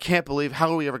I can't believe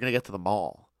how are we ever going to get to the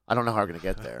mall? I don't know how we're going to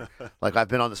get there. I've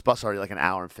been on this bus already an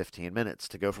hour and 15 minutes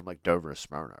to go from Dover to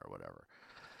Smyrna or whatever.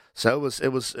 So it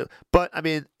was. But I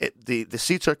mean, the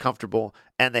seats are comfortable,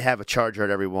 and they have a charger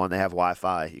at every one. They have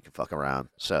Wi-Fi. You can fuck around.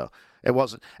 So. It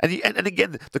wasn't, and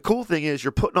again, the cool thing is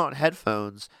you're putting on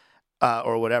headphones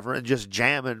or whatever and just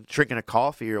jamming, drinking a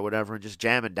coffee or whatever, and just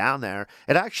jamming down there.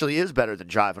 It actually is better than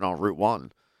driving on Route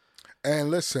 1. And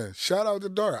listen, shout out to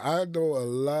Dart. I know a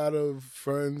lot of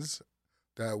friends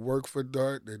that work for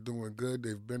Dart. They're doing good.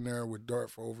 They've been there with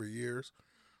Dart for over years.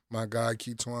 My guy,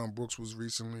 Keaton Brooks, was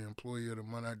recently employee of the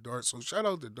month at Dart. So shout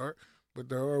out to Dart. But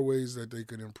there are ways that they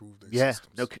could improve their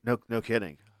systems. No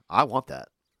kidding. I want that.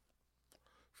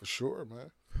 For sure,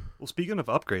 man. Well, speaking of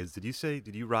upgrades,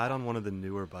 did you ride on one of the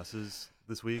newer buses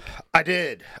this week? I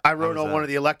did. I rode on one of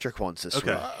the electric ones this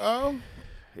week.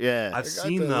 Yeah. I've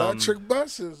seen the electric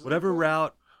buses. Whatever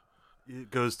route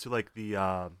it goes to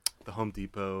the Home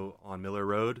Depot on Miller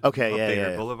Road. Okay,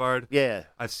 Bader Boulevard. Yeah.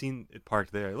 I've seen it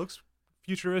parked there. It looks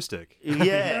futuristic.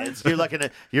 Yeah,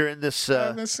 you're in this. I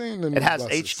haven't seen the new it has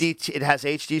buses.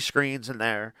 HD screens in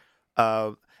there.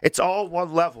 It's all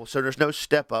one level, so there's no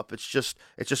step up. It's just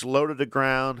low to the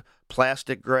ground,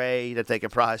 plastic gray that they can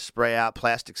probably spray out,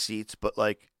 plastic seats, but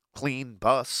clean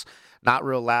bus, not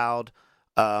real loud.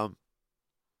 Yeah,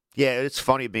 it's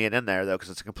funny being in there though because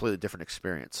it's a completely different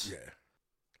experience. Yeah.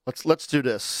 Let's do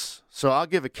this. So I'll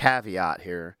give a caveat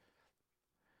here,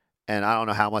 and I don't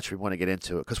know how much we want to get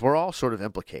into it because we're all sort of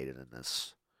implicated in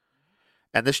this.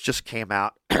 And this just came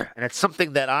out, and it's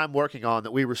something that I'm working on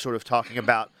that we were sort of talking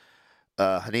about.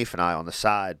 Haneef and I on the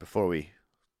side before we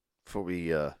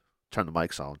turn the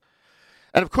mics on,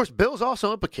 and of course Bill's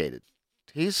also implicated.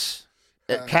 He's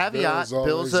caveat,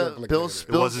 Bill's always Bill's,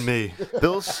 It wasn't me.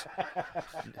 Bill's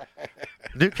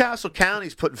Newcastle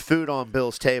County's putting food on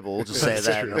Bill's table. We'll just say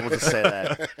that. We'll just say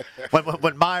that.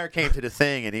 When Meyer came to the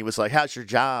thing and he was like, "How's your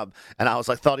job?" and I was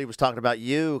like, thought he was talking about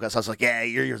you because I was like, "Yeah,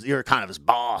 you're kind of his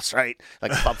boss, right?"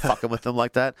 Like I'm fucking with him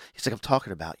like that. He's like, "I'm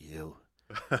talking about you."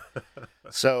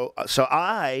 So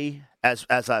I, as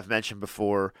I've mentioned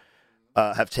before,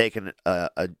 have taken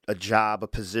a job, a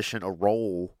position, a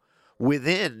role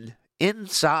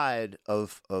inside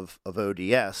of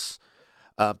ODS.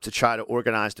 To try to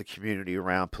organize the community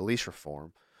around police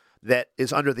reform that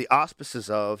is under the auspices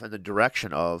of and the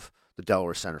direction of the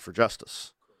Delaware Center for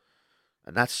Justice.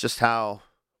 And that's just how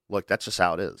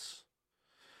it is.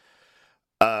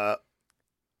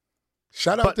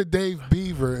 Shout out to Dave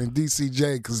Beaver and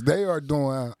DCJ because they are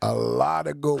doing a lot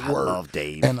of good work. I love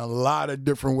Dave. And a lot of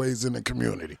different ways in the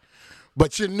community.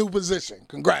 But your new position,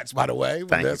 congrats, by the way.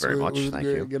 Thank you very much. Thank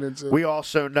you. Get into. We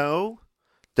also know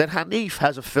that Haneef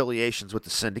has affiliations with the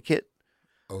syndicate.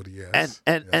 ODS.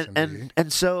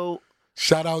 And so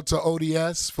shout out to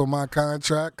ODS for my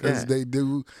contract because they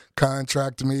do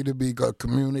contract me to be a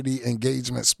community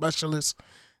engagement specialist.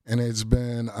 And it's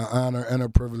been an honor and a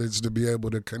privilege to be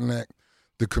able to connect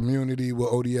the community with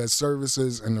ODS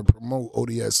services and to promote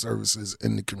ODS services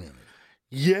in the community.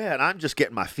 Yeah, and I'm just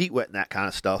getting my feet wet in that kind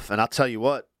of stuff. And I'll tell you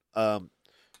what, I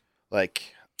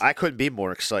couldn't be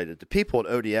more excited. The people at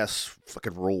ODS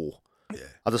fucking rule. Yeah.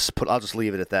 I'll just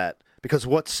leave it at that. Because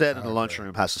what's said in the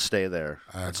lunchroom has to stay there.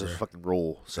 That's a fucking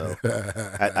rule. So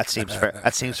that seems fair.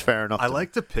 That seems fair enough. I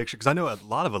like to picture because I know a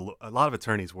lot of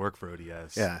attorneys work for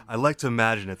ODS. Yeah. I like to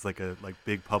imagine it's like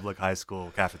big public high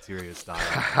school cafeteria style.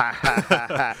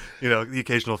 The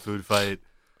occasional food fight.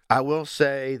 I will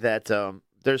say that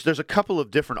there's a couple of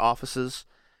different offices,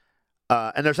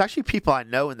 and there's actually people I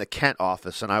know in the Kent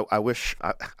office, and I wish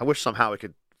somehow we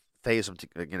could phase them to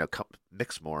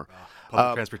mix more.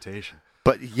 Public transportation.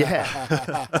 But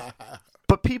yeah,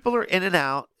 but people are in and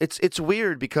out. It's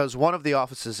weird because one of the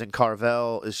offices in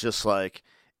Carvel is just like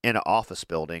in an office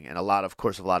building, and a lot of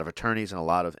attorneys and a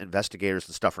lot of investigators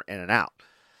and stuff are in and out.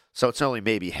 So it's only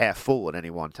maybe half full at any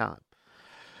one time.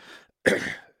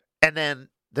 And then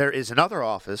there is another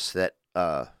office that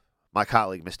my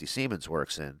colleague Misty Siemens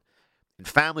works in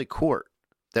family court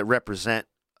that represent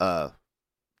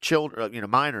children,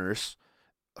 minors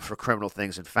for criminal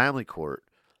things in family court.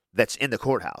 That's in the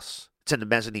courthouse. It's in the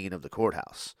mezzanine of the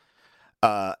courthouse,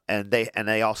 and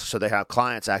they also they have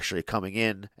clients actually coming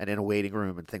in and in a waiting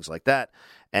room and things like that.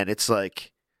 And it's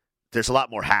like there's a lot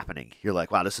more happening. You're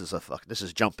like, wow, this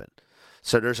is jumping.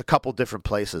 So there's a couple different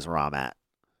places where I'm at.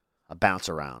 I bounce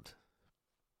around,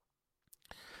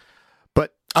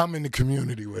 but I'm in the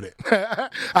community with it.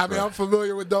 I mean, I'm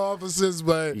familiar with the offices,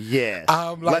 but yeah,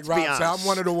 I'm like let's be Rob said, I'm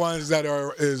one of the ones that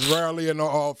is rarely in the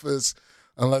office.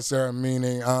 Unless they're a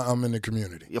meaning, I'm in the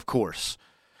community. Of course.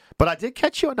 But I did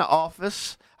catch you in the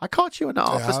office. I caught you in the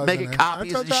office making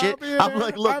copies and shit. I'm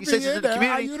like, look, he says he's in the community.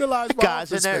 I utilize my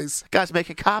guy's in office there. space. Guy's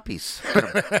making copies.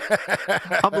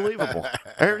 Unbelievable.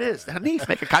 There it is. Haneef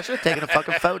making copies. I should have taken a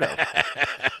fucking photo.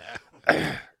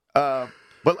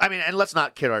 But, I mean, and let's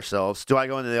not kid ourselves. Do I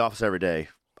go into the office every day?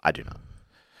 I do not.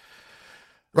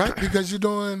 Right, because you're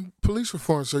doing police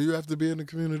reform, so you have to be in the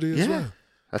community as well.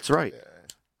 That's right. Yeah.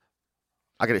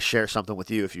 I got to share something with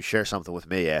you if you share something with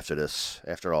me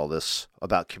after all this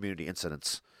about community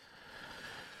incidents.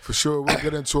 For sure, we'll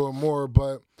get into it more,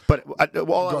 but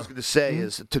all I was going to say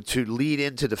is to lead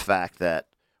into the fact that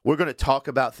we're going to talk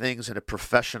about things in a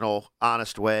professional,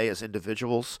 honest way as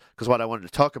individuals, because what I wanted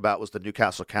to talk about was the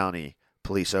Newcastle County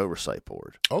Police Oversight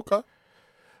Board. Okay.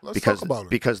 Let's talk about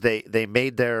it. Because they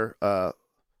made their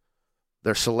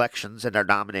selections and their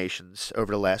nominations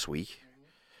over the last week.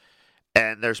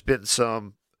 And there's been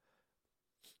a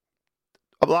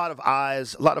lot of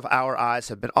our eyes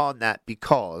have been on that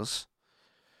because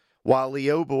while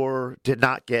Leobor did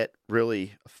not get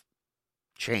really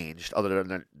changed other than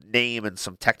the name and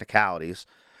some technicalities,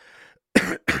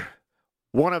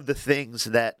 one of the things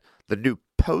that the new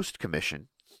Post Commission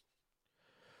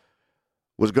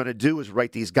was going to do is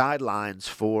write these guidelines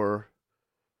for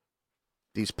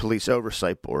these police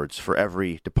oversight boards for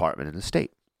every department in the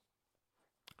state.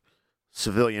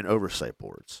 Civilian oversight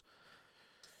boards.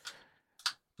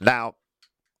 Now,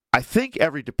 I think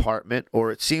every department,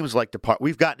 or it seems like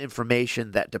we've gotten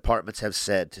information that departments have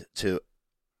said to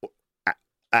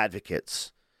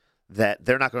advocates that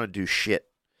they're not going to do shit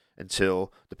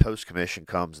until the Post Commission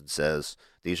comes and says,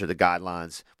 these are the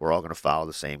guidelines, we're all going to follow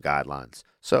the same guidelines.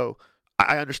 So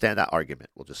I understand that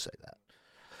argument, we'll just say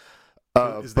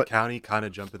Is the county kind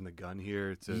of jumping the gun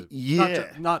here? Yeah.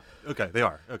 Not okay. They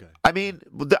are okay. I mean,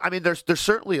 there's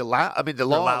certainly the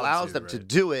law allows them to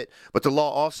do it, but the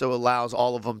law also allows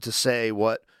all of them to say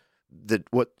what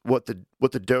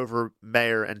the Dover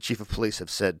mayor and chief of police have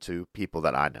said to people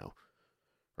that I know,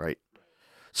 right?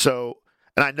 So,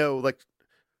 and I know, like,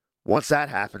 once that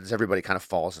happens, everybody kind of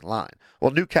falls in line.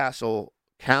 Well, Newcastle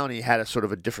County had a sort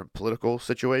of a different political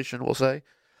situation, we'll say,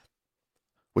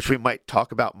 which we might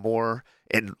talk about more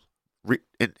in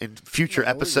future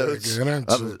episodes.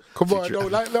 Come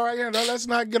on, let's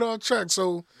not get off track.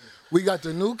 So we got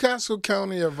the Newcastle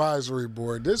County Advisory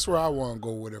Board. This is where I want to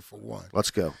go with it for one.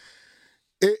 Let's go.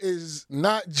 It is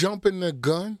not jumping the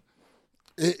gun.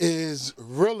 It is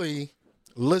really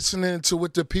listening to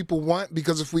what the people want,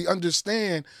 because if we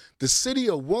understand, the city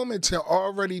of Wilmington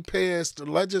already passed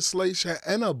legislation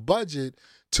and a budget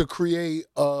to create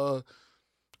a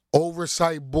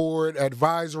oversight board,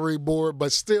 advisory board,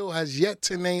 but still has yet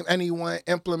to name anyone,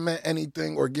 implement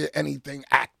anything, or get anything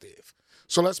active.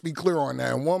 So let's be clear on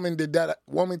that. And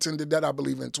Wilmington did that, I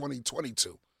believe, in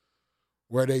 2022,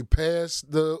 where they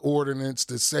passed the ordinance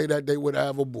to say that they would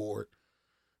have a board.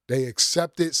 They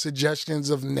accepted suggestions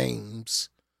of names,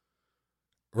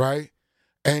 right?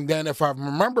 And then if I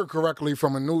remember correctly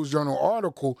from a News Journal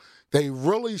article, they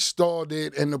really stalled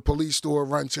it in the police store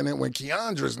wrenching it when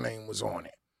Keandra's name was on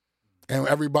it. And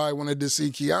everybody wanted to see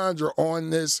Keandra on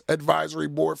this advisory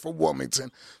board for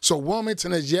Wilmington. So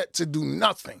Wilmington has yet to do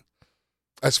nothing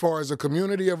as far as a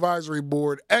community advisory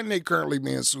board, and they currently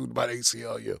being sued by the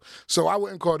ACLU. So I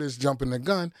wouldn't call this jumping the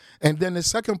gun. And then the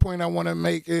second point I want to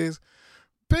make is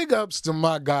big ups to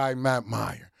my guy, Matt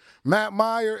Meyer. Matt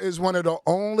Meyer is one of the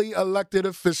only elected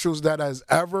officials that has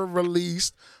ever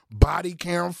released body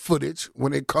cam footage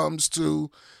when it comes to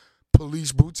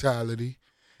police brutality.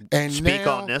 And Speak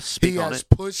now on this. he has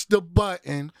pushed the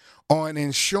button on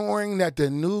ensuring that the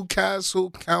Newcastle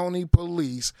County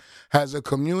Police has a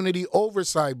community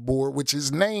oversight board, which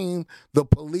is named the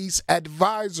Police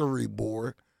Advisory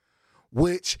Board,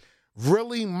 which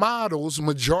really models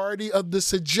majority of the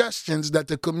suggestions that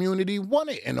the community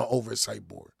wanted in the oversight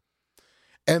board.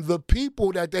 And the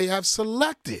people that they have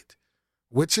selected,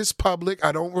 which is public,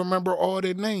 I don't remember all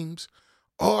their names,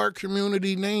 are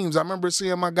community names. I remember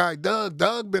seeing my guy Doug.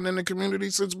 Doug been in the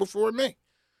community since before me.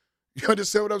 You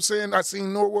understand what I'm saying? I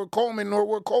seen Norwood Coleman.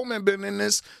 Norwood Coleman been in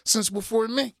this since before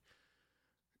me.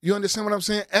 You understand what I'm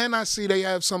saying? And I see they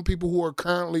have some people who are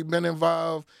currently been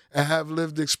involved and have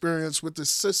lived experience with the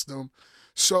system.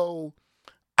 So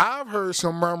I've heard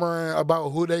some murmuring about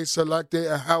who they selected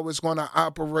and how it's going to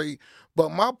operate. But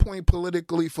my point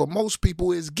politically for most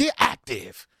people is get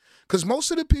active. Because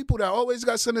most of the people that always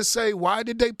got something to say, why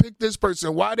did they pick this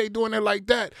person? Why are they doing it like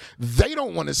that? They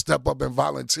don't want to step up and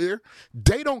volunteer.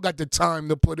 They don't got the time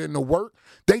to put in the work.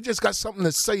 They just got something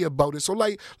to say about it. So,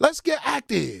 let's get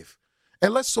active.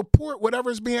 And let's support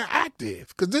whatever's being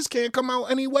active. Because this can't come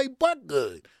out any way but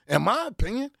good, in my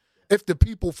opinion, if the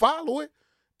people follow it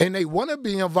and they want to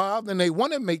be involved and they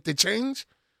want to make the change.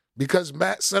 Because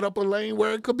Matt set up a lane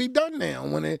where it could be done now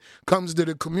when it comes to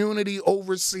the community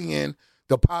overseeing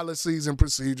the policies and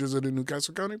procedures of the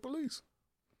Newcastle County Police.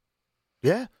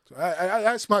 Yeah. So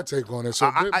that's my take on it.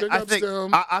 So I think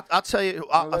I'll tell you.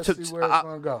 Let's see where it's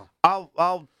going to go.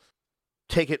 I'll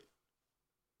take it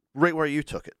right where you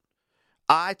took it.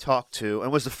 I talked to,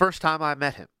 and was the first time I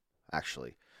met him,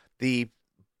 actually, the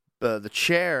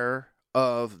chair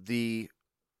of the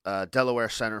Delaware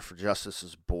Center for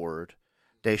Justice's board,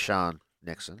 Deshaun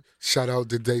Nixon. Shout out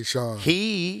to Deshaun.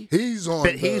 He's on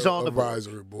the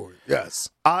advisory board.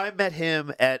 Yes. I met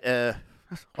him at a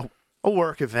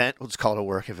work event. Let's call it a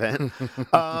work event.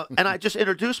 And I just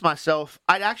introduced myself.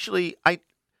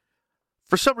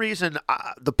 For some reason,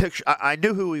 the picture, I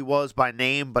knew who he was by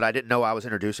name, but I didn't know I was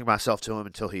introducing myself to him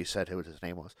until he said who his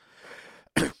name was.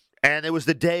 And it was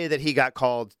the day that he got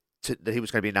called that he was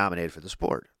going to be nominated for this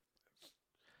board.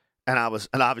 And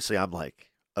obviously I'm like,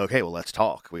 okay, well, let's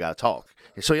talk. We got to talk.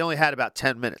 And so he only had about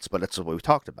 10 minutes, but that's what we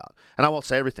talked about. And I won't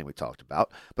say everything we talked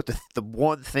about, but the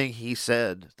one thing he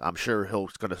said, I'm sure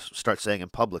he's going to start saying in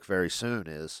public very soon,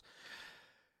 is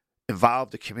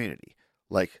involve the community.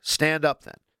 Like, stand up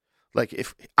then. Like,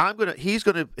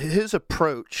 his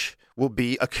approach will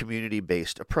be a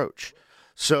community-based approach.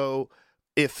 So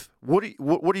what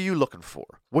are you looking for?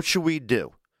 What should we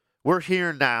do? We're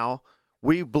here now.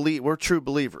 We're true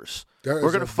believers. We're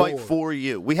going to fight for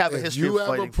you. We have a history of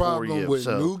fighting for you. You have a problem with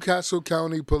Newcastle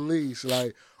County Police,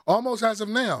 like almost as of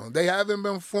now. They haven't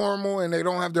been formal and they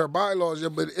don't have their bylaws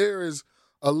yet, but there is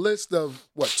a list of,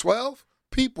 12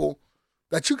 people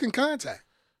that you can contact.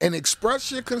 and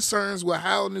express your concerns with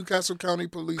how Newcastle County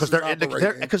Police Because is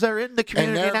they're in the and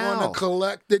community they're now. going to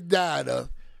collect the data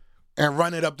and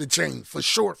run it up the chain for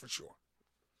sure.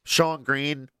 Sean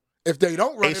Green. If they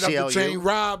don't run it up ACLU. the chain,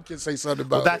 Rob can say something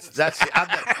about Well, it. that's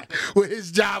With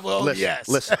his job,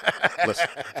 listen.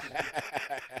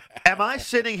 Am I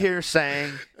sitting here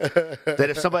saying that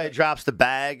if somebody drops the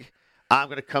bag, I'm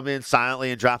going to come in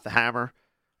silently and drop the hammer?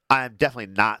 I am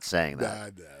definitely not saying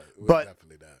that. Nah, but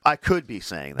definitely not. I could be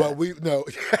saying that. But we no.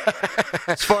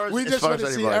 As far as we just want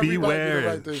to see anybody. everybody do the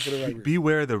right thing for the record.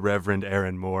 Beware the Reverend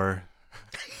Aaron Moore.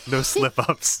 No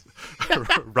slip-ups.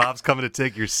 Rob's coming to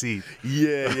take your seat.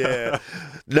 Yeah.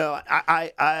 No,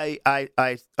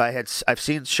 I've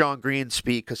seen Sean Green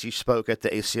speak because he spoke at the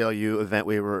ACLU event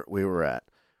we were at,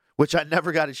 which I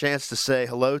never got a chance to say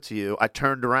hello to you. I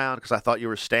turned around because I thought you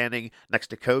were standing next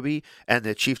to Kobe, and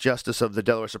the Chief Justice of the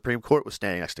Delaware Supreme Court was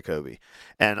standing next to Kobe.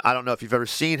 And I don't know if you've ever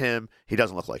seen him. He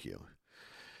doesn't look like you.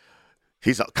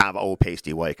 He's a kind of an old,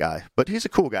 pasty white guy, but he's a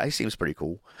cool guy. He seems pretty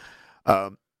cool.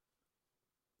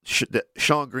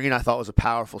 Sean Green, I thought, was a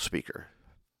powerful speaker.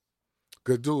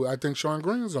 Good dude. I think Sean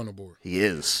Green's on the board. He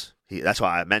is. That's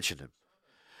why I mentioned him.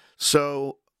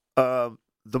 So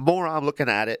the more I'm looking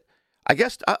at it, I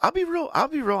guess I'll be real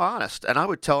honest, and I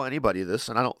would tell anybody this,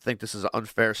 and I don't think this is an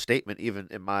unfair statement, even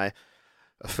in my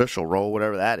official role,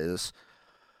 whatever that is.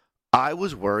 I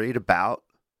was worried about,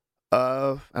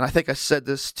 and I think I said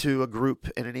this to a group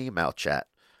in an email chat.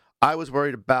 I was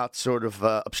worried about sort of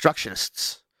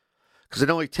obstructionists. Because it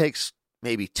only takes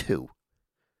maybe two.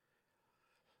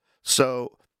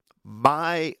 So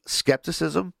my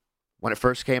skepticism when it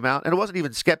first came out, and it wasn't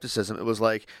even skepticism, it was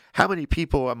like, how many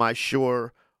people am I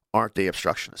sure aren't the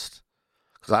obstructionists?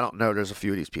 Because I don't know, there's a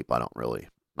few of these people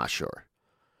not sure.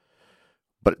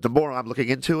 But the more I'm looking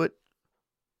into it,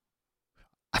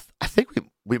 I think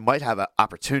we might have an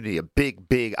opportunity, a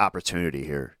big opportunity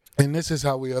here. And this is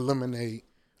how we eliminate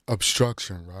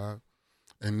obstruction, Rob.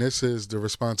 And this is the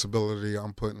responsibility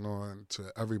I'm putting on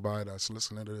to everybody that's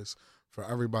listening to this, for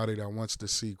everybody that wants to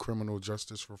see criminal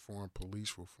justice reform,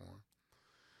 police reform.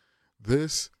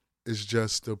 This is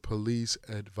just the Police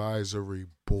Advisory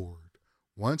Board.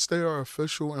 Once they are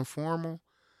official and formal,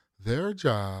 their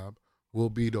job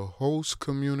will be to host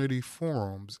community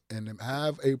forums and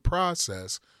have a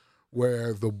process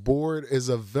where the board is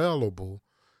available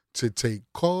to take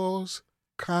calls,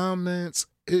 comments,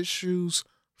 issues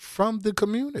from the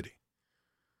community.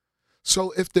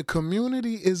 So if the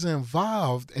community is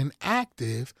involved and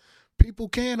active, people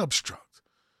can obstruct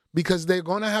because they're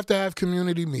going to have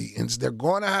community meetings. They're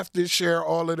going to have to share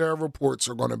all of their reports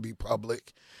are going to be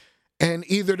public, and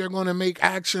either they're going to make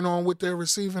action on what they're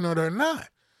receiving or they're not.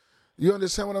 You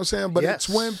understand what I'm saying? But yes. It's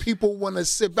when people want to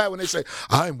sit back, when they say,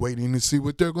 I'm waiting to see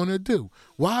what they're going to do.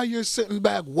 While you're sitting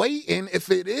back waiting, if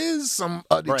it is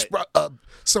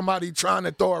somebody trying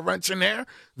to throw a wrench in there,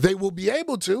 they will be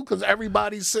able to because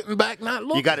everybody's sitting back not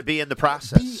looking. You got to be in the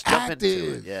process. Be Jump active.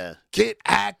 into it. Yeah. Get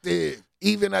active,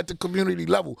 even at the community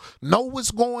level. Know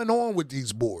what's going on with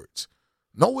these boards.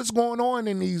 Know what's going on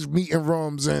in these meeting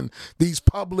rooms and these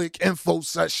public info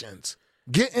sessions.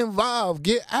 Get involved.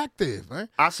 Get active, man.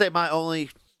 I'll say my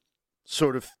only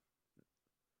sort of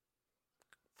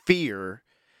fear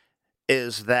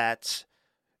is that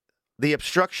the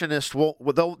obstructionists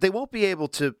won't be able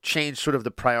to change sort of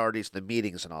the priorities of the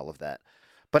meetings and all of that.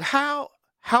 But how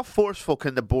forceful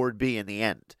can the board be in the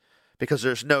end? Because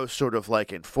there's no sort of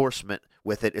like enforcement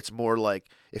with it. It's more like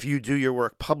if you do your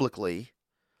work publicly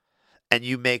and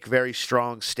you make very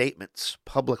strong statements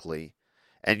publicly,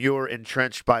 and you're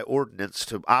entrenched by ordinance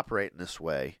to operate in this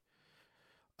way,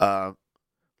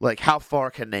 like how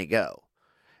far can they go?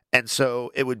 And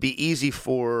so it would be easy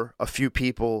for a few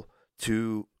people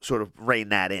to sort of rein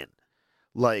that in.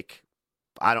 Like,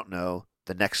 I don't know,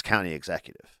 the next county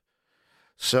executive.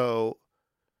 So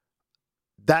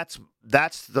that's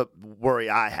the worry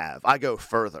I have. I go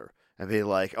further and be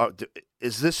like,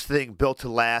 is this thing built to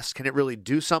last? Can it really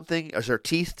do something? Is there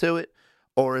teeth to it?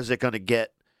 Or is it going to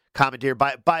get commandeered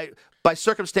by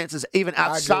circumstances even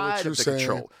outside of the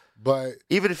control? But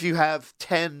even if you have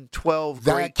 10, 12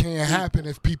 that can't happen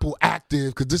if people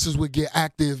active, because this is what get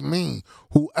active mean.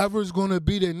 Whoever's going to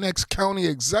be the next county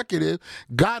executive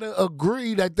got to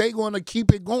agree that they're going to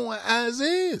keep it going as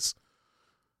is.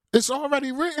 It's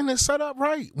already written and set up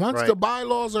right. Once the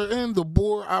bylaws are in, the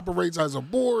board operates as a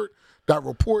board that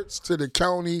reports to the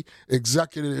county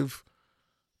executive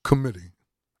committee.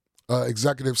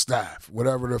 Executive staff,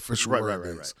 whatever the official word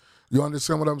is. Right. You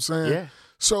understand what I'm saying? Yeah.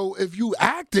 So if you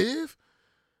active,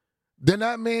 then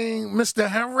that means, Mr.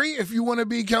 Henry, if you want to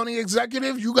be county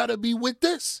executive, you got to be with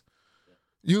this.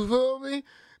 You feel me?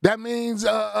 That means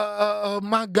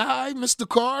my guy, Mr.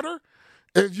 Carter,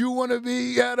 if you want to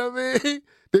be,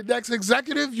 the next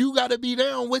executive, you got to be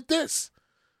down with this.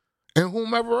 And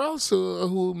whomever else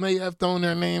who may have thrown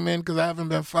their name in, because I haven't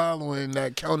been following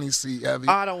that county seat heavy.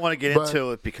 I don't want to get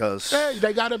into it because hey,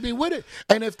 they got to be with it.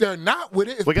 And if they're not with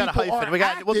it, if we got a people hyphen.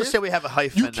 are We'll just say we have a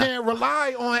hyphen. You can't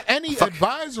rely on any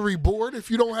advisory board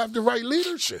if you don't have the right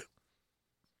leadership.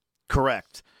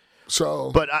 Correct.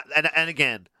 So, but and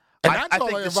again, and that's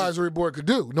all an advisory board could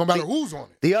do, no matter who's on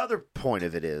it. The other point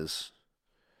of it is,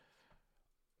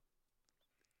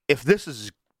 if this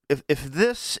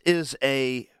is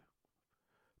a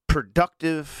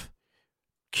productive,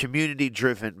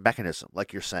 community-driven mechanism,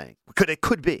 like you're saying, it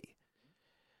could be.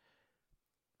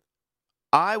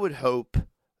 I would hope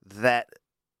that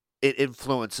it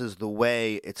influences the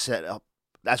way it's set up,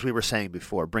 as we were saying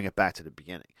before. Bring it back to the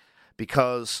beginning,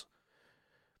 because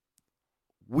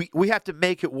we have to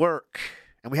make it work,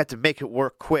 and we have to make it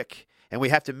work quick, and we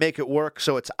have to make it work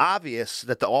so it's obvious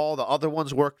that all the other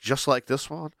ones work just like this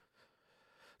one.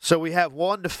 So we have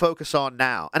one to focus on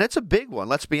now, and it's a big one.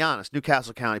 Let's be honest.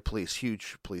 Newcastle County Police,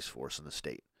 huge police force in the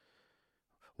state.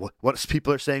 What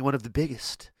people are saying, one of the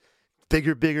biggest,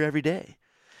 bigger every day.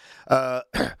 But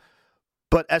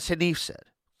as Haneef said,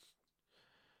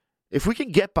 if we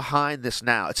can get behind this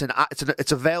now,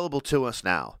 it's available to us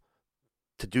now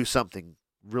to do something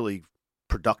really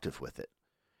productive with it,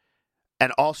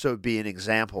 and also be an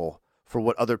example for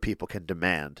what other people can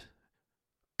demand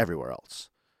everywhere else.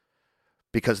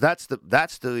 Because that's the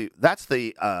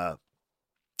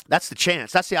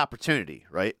chance, that's the opportunity,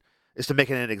 right? Is to make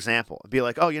it an example and be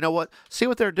like, oh, you know what? See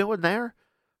what they're doing there?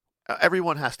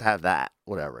 Everyone has to have that,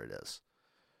 whatever it is.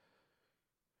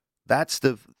 That's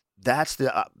the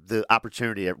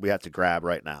opportunity we have to grab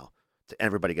right now to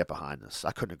everybody get behind this.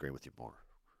 I couldn't agree with you more.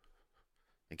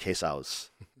 In case I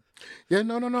was, yeah,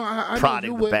 no, I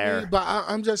prodding the bear, me, but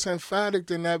I'm just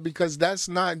emphatic in that because that's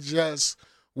not just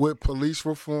with police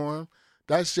reform.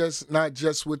 That's just not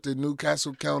just with the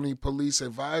Newcastle County Police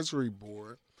Advisory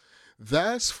Board.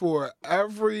 That's for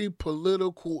every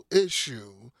political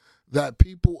issue that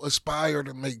people aspire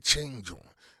to make change on.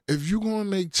 If you're going to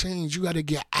make change, you got to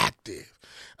get active.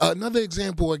 Another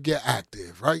example of get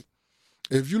active, right?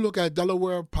 If you look at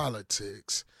Delaware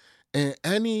politics, in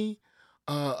any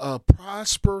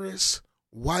prosperous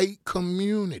white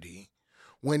community,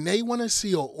 when they want to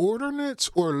see an ordinance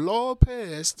or law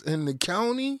passed in the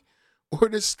county or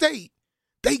the state,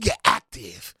 they get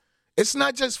active. It's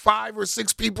not just 5 or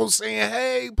 6 people saying,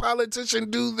 hey, politician,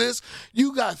 do this.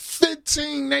 You got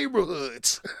 15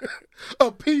 neighborhoods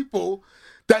of people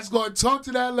that's going to talk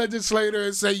to that legislator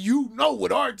and say, you know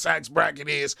what our tax bracket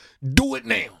is. Do it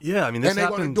now. Yeah, I mean, this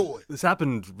this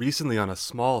happened recently on a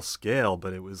small scale,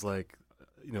 but it was like,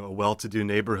 a well-to-do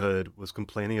neighborhood was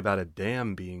complaining about a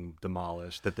dam being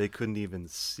demolished that they couldn't even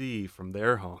see from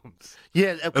their homes.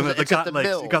 Yeah, it's at the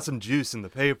mill. It got some juice in the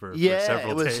paper for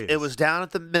several days. It was down at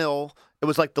the mill. It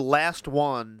was like the last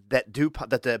one that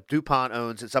the DuPont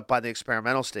owns. It's up by the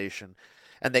experimental station,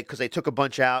 and because they took a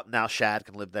bunch out, now Shad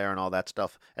can live there and all that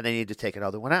stuff, and they need to take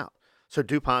another one out. So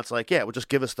DuPont's like, yeah, well, just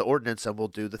give us the ordinance and we'll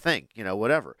do the thing,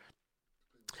 whatever.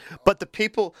 But the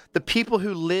people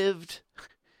who lived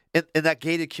in that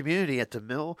gated community at the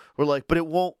mill were like, but it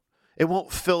won't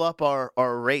fill up our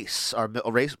race, our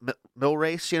mill race,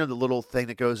 the little thing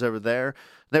that goes over there. And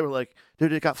they were like,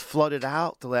 dude, it got flooded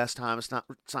out the last time. It's not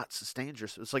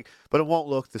dangerous. It's like, but it won't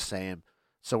look the same.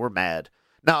 So we're mad.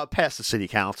 Now it passed the city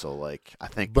council, I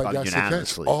think, but that's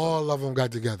unanimously. All of them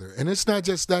got together, and it's not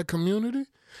just that community.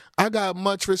 I got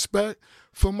much respect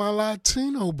for my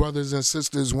Latino brothers and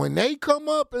sisters when they come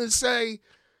up and say,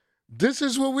 this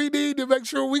is what we need to make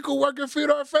sure we can work and feed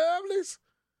our families.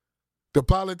 The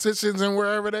politicians and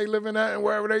wherever they living at and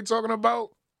wherever they talking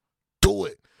about, do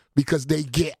it because they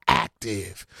get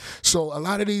active. So a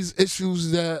lot of these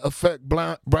issues that affect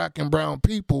black and brown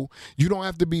people, you don't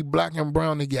have to be black and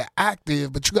brown to get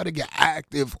active, but you got to get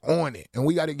active on it. And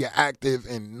we got to get active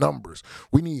in numbers.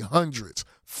 We need hundreds,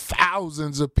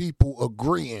 thousands of people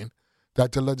agreeing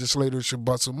that the legislators should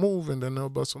bust a move, and then they'll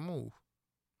bust a move.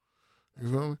 You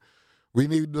feel me? We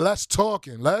need less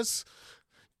talking, less.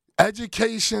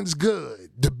 Education's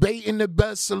good. Debating the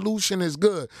best solution is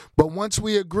good. But once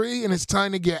we agree and it's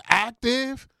time to get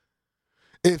active,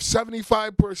 if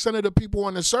 75% of the people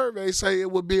on the survey say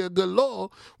it would be a good law,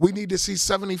 we need to see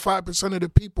 75% of the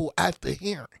people at the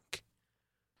hearing.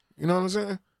 You know what I'm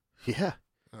saying? Yeah.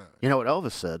 You know what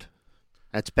Elvis said?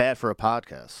 That's bad for a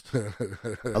podcast.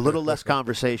 A little less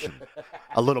conversation,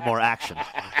 a little more action.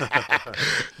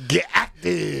 Get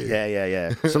active.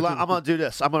 Yeah. So I'm gonna do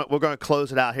this. We're gonna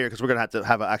close it out here because we're gonna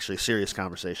have a actually serious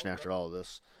conversation after all of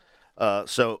this.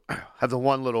 So I have the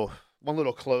one little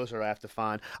closer I have to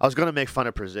find. I was gonna make fun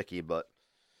of Przicki, but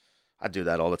I do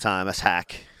that all the time. That's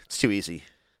hack. It's too easy.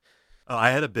 Oh,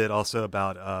 I had a bit also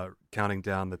about counting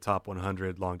down the top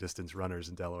 100 long distance runners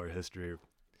in Delaware history.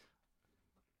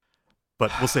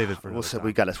 But we'll save it for another time.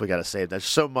 We gotta save that.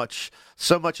 So much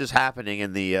is happening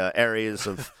in the areas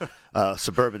of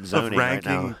suburban zoning right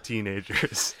now. Ranking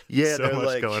teenagers. Yeah, so they're much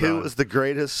like, going who on. was the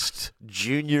greatest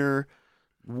junior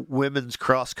women's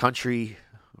cross country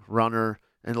runner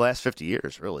in the last 50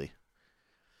 years? Really,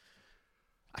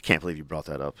 I can't believe you brought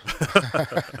that up.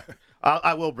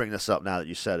 I will bring this up now that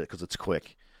you said it because it's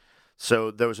quick. So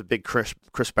there was a big Chris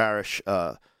Barish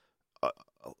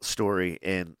story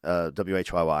in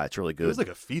WHYY. It's really good. It was like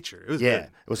a feature. It was good.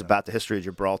 It was about the history of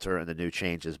Gibraltar and the new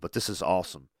changes, but this is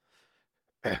awesome.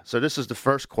 So this is the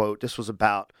first quote. This was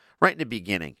about right in the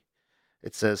beginning.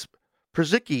 It says,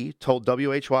 Przicki told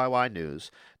WHYY News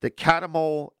that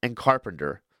Catamol and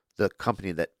Carpenter, the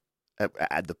company that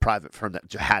the private firm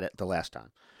that had it the last time,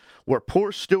 were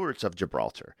poor stewards of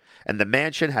Gibraltar, and the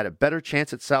mansion had a better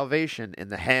chance at salvation in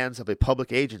the hands of a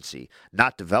public agency,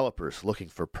 not developers looking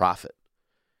for profit.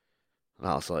 And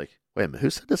I was like, wait a minute, who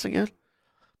said this again?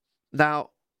 Now,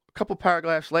 a couple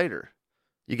paragraphs later,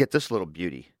 you get this little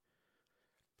beauty.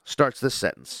 Starts this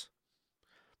sentence.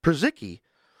 Przicki,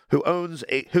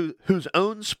 whose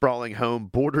own sprawling home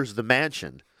borders the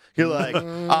mansion. You're like,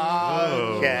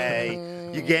 okay.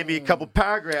 You gave me a couple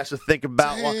paragraphs to think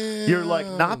about. Well, you're like,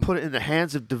 not put it in the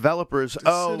hands of developers.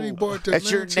 The city bought the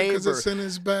it's your neighbor. It's in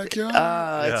his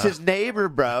backyard. It's his neighbor,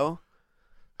 bro.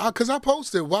 Because I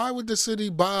posted, why would the city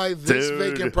buy this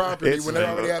vacant property when they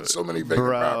already have so many vacant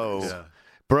properties? Yeah.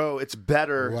 Bro, it's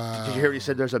better. Wow. Did you hear what he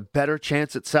said? There's a better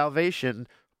chance at salvation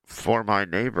for my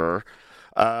neighbor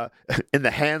in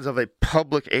the hands of a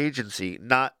public agency,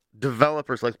 not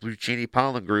developers like Lucchini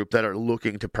Pollen Group that are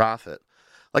looking to profit.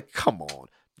 Like, come on.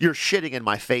 You're shitting in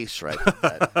my face right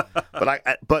now.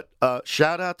 But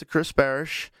shout out to Chris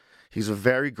Barish. He's a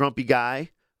very grumpy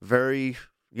guy, very,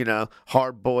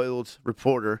 hard-boiled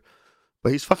reporter,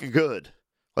 but he's fucking good.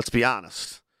 Let's be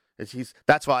honest.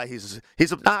 That's why he's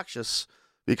obnoxious,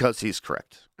 because he's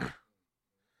correct.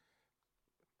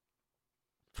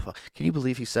 Can you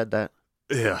believe he said that?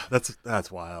 Yeah,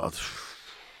 that's wild.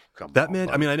 Come that on, man,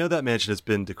 buddy. I mean, I know that mansion has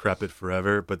been decrepit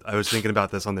forever, but I was thinking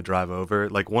about this on the drive over.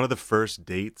 Like, one of the first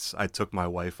dates I took my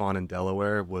wife on in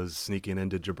Delaware was sneaking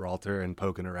into Gibraltar and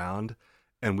poking around,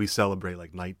 and we celebrate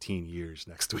like 19 years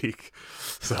next week.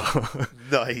 So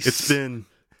nice.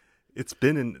 It's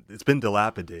been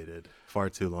dilapidated far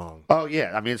too long. Oh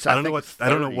yeah, I mean, I don't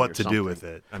know what to do with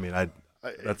it. I mean,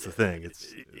 that's the thing.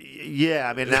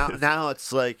 I mean, now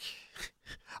it's like,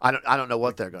 I don't know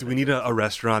what they're going to do. We need a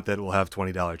restaurant that will have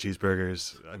 $20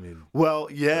 cheeseburgers? I mean... Well,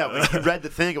 yeah, when you read the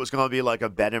thing, it was going to be like a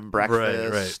bed and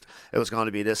breakfast. Right. It was going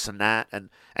to be this and that. And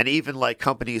even like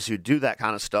companies who do that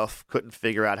kind of stuff couldn't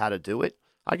figure out how to do it,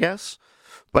 I guess.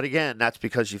 But again, that's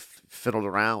because you fiddled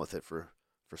around with it for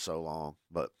so long.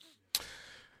 But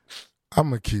I'm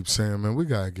going to keep saying, man, we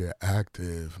got to get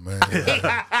active, man.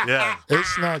 Yeah.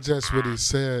 It's not just what he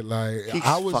said. Like, He's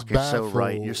I was fucking baffled so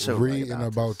right. You're so reading right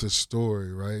about the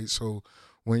story, right? So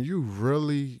when you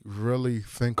really, really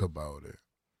think about it,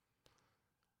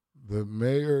 the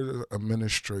mayor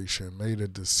administration made a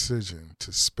decision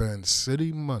to spend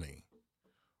city money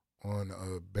on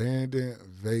an abandoned,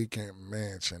 vacant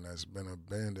mansion that's been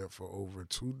abandoned for over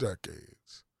 2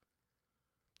 decades.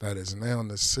 That is now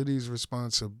the city's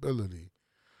responsibility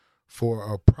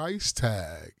for a price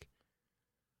tag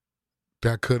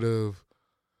that could have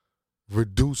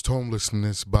reduced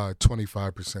homelessness by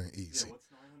 25% easy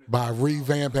by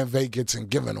revamping vacants and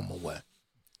giving them away.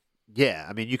 yeah,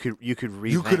 I mean, you could revamp.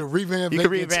 You could have revamped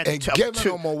vacants and given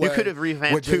them away. You could have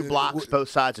revamped 2 blocks, both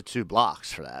sides of 2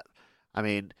 blocks for that. I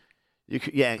mean, you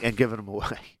could, and given them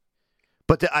away.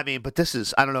 But this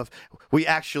is, I don't know if we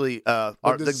actually the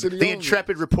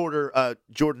intrepid reporter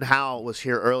Jordan Howell was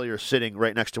here earlier, sitting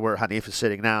right next to where Haneef is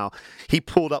sitting now. He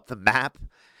pulled up the map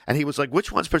and he was like,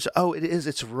 "Which one's person?" Oh, it is.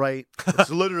 It's right. It's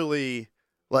literally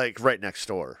like right next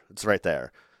door. It's right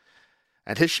there.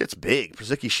 And his shit's big.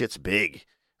 Przicki shit's big.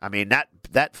 I mean,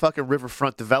 that fucking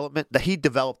riverfront development, that he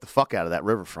developed the fuck out of that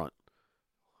riverfront.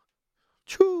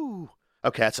 Choo.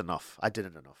 Okay, that's enough. I did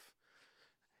it enough.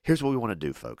 Here's what we want to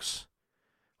do, folks.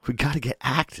 We got to get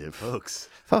active.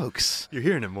 Folks. You're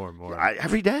hearing it more and more.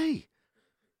 Every day.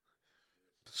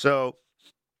 So,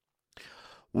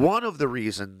 One of the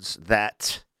reasons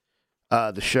that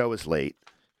the show is late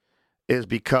is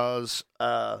because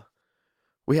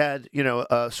we had,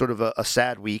 sort of a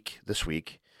sad week this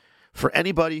week. For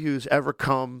anybody who's ever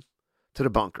come to the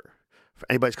bunker, for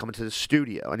anybody's coming to the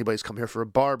studio, anybody's come here for a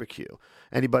barbecue,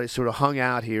 anybody sort of hung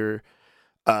out here,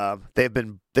 they've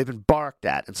been barked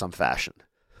at in some fashion.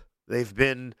 They've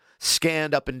been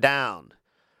scanned up and down.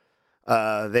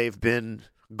 They've been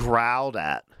growled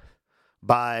at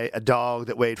by a dog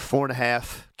that weighed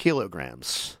 4.5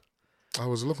 kilograms. I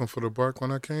was looking for the bark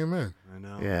when I came in. I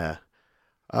know. Yeah.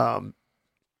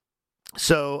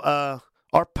 So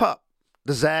our pup,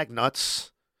 the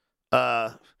Zagnuts,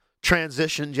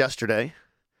 transitioned yesterday,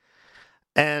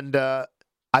 and I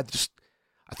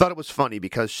thought it was funny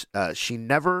because she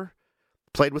never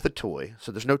played with a toy,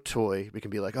 so there's no toy. We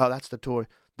can be like, oh, that's the toy.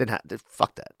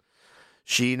 Fuck that.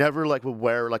 She never would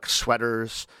wear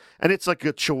sweaters, and it's like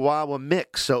a Chihuahua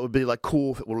mix, so it would be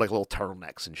cool if it were little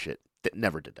turtlenecks and shit.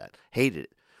 Never did that. Hated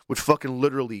it. Would fucking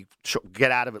literally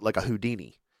get out of it like a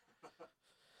Houdini.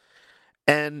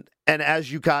 And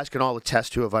as you guys can all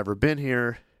attest to, if I've ever been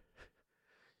here,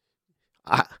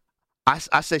 I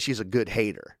say she's a good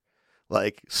hater.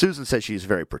 Susan says she's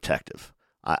very protective.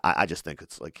 I just think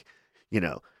it's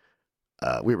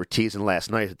we were teasing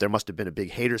last night that there must have been a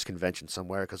big haters convention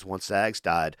somewhere because once Zags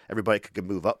died, everybody could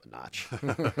move up a notch.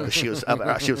 she was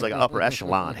like an upper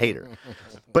echelon hater.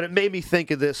 But it made me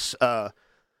think of this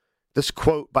this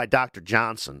quote by Dr.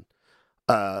 Johnson.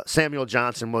 Samuel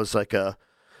Johnson was a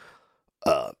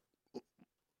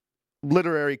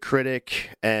literary critic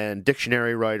and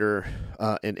dictionary writer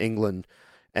in England,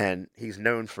 and he's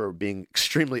known for being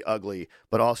extremely ugly,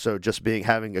 but also just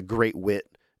having a great wit,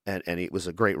 and he was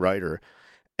a great writer.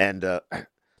 And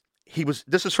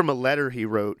this is from a letter he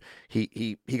wrote.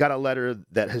 He got a letter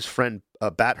that his friend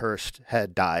Bathurst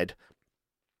had died,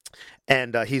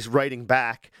 and he's writing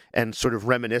back and sort of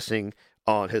reminiscing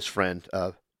on his friend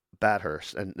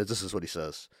Bathurst, and this is what he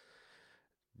says.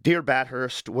 Dear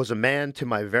Bathurst was a man to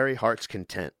my very heart's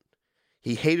content.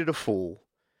 He hated a fool,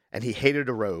 and he hated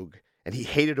a rogue, and he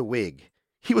hated a Whig.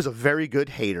 He was a very good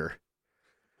hater.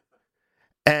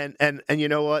 And you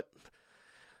know what?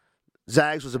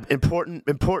 Zags was an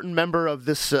important member of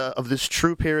this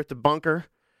troop here at the bunker.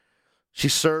 She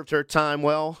served her time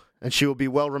well, and she will be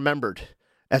well remembered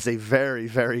as a very,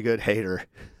 very good hater.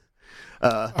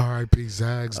 R.I.P.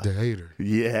 Zags, the hater.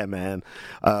 Yeah, man.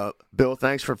 Bill,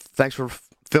 thanks for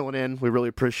filling in. We really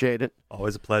appreciate it.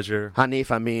 Always a pleasure.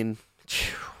 Haneef,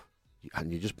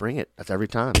 you just bring it. That's every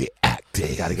time. Get active.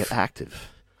 You got to get active.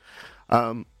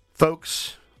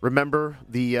 Folks, remember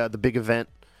the big event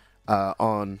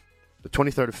on the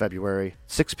 23rd of February,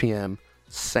 6 p.m.,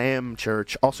 Sam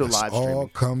Church, also Let's live streaming. all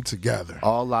come together.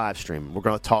 All live streaming. We're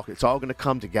going to talk. It's all going to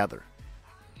come together.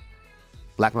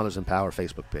 Black Mothers in Power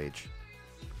Facebook page.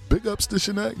 Big ups to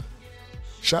Shanae.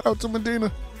 Shout out to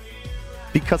Medina.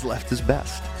 Because left is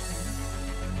best.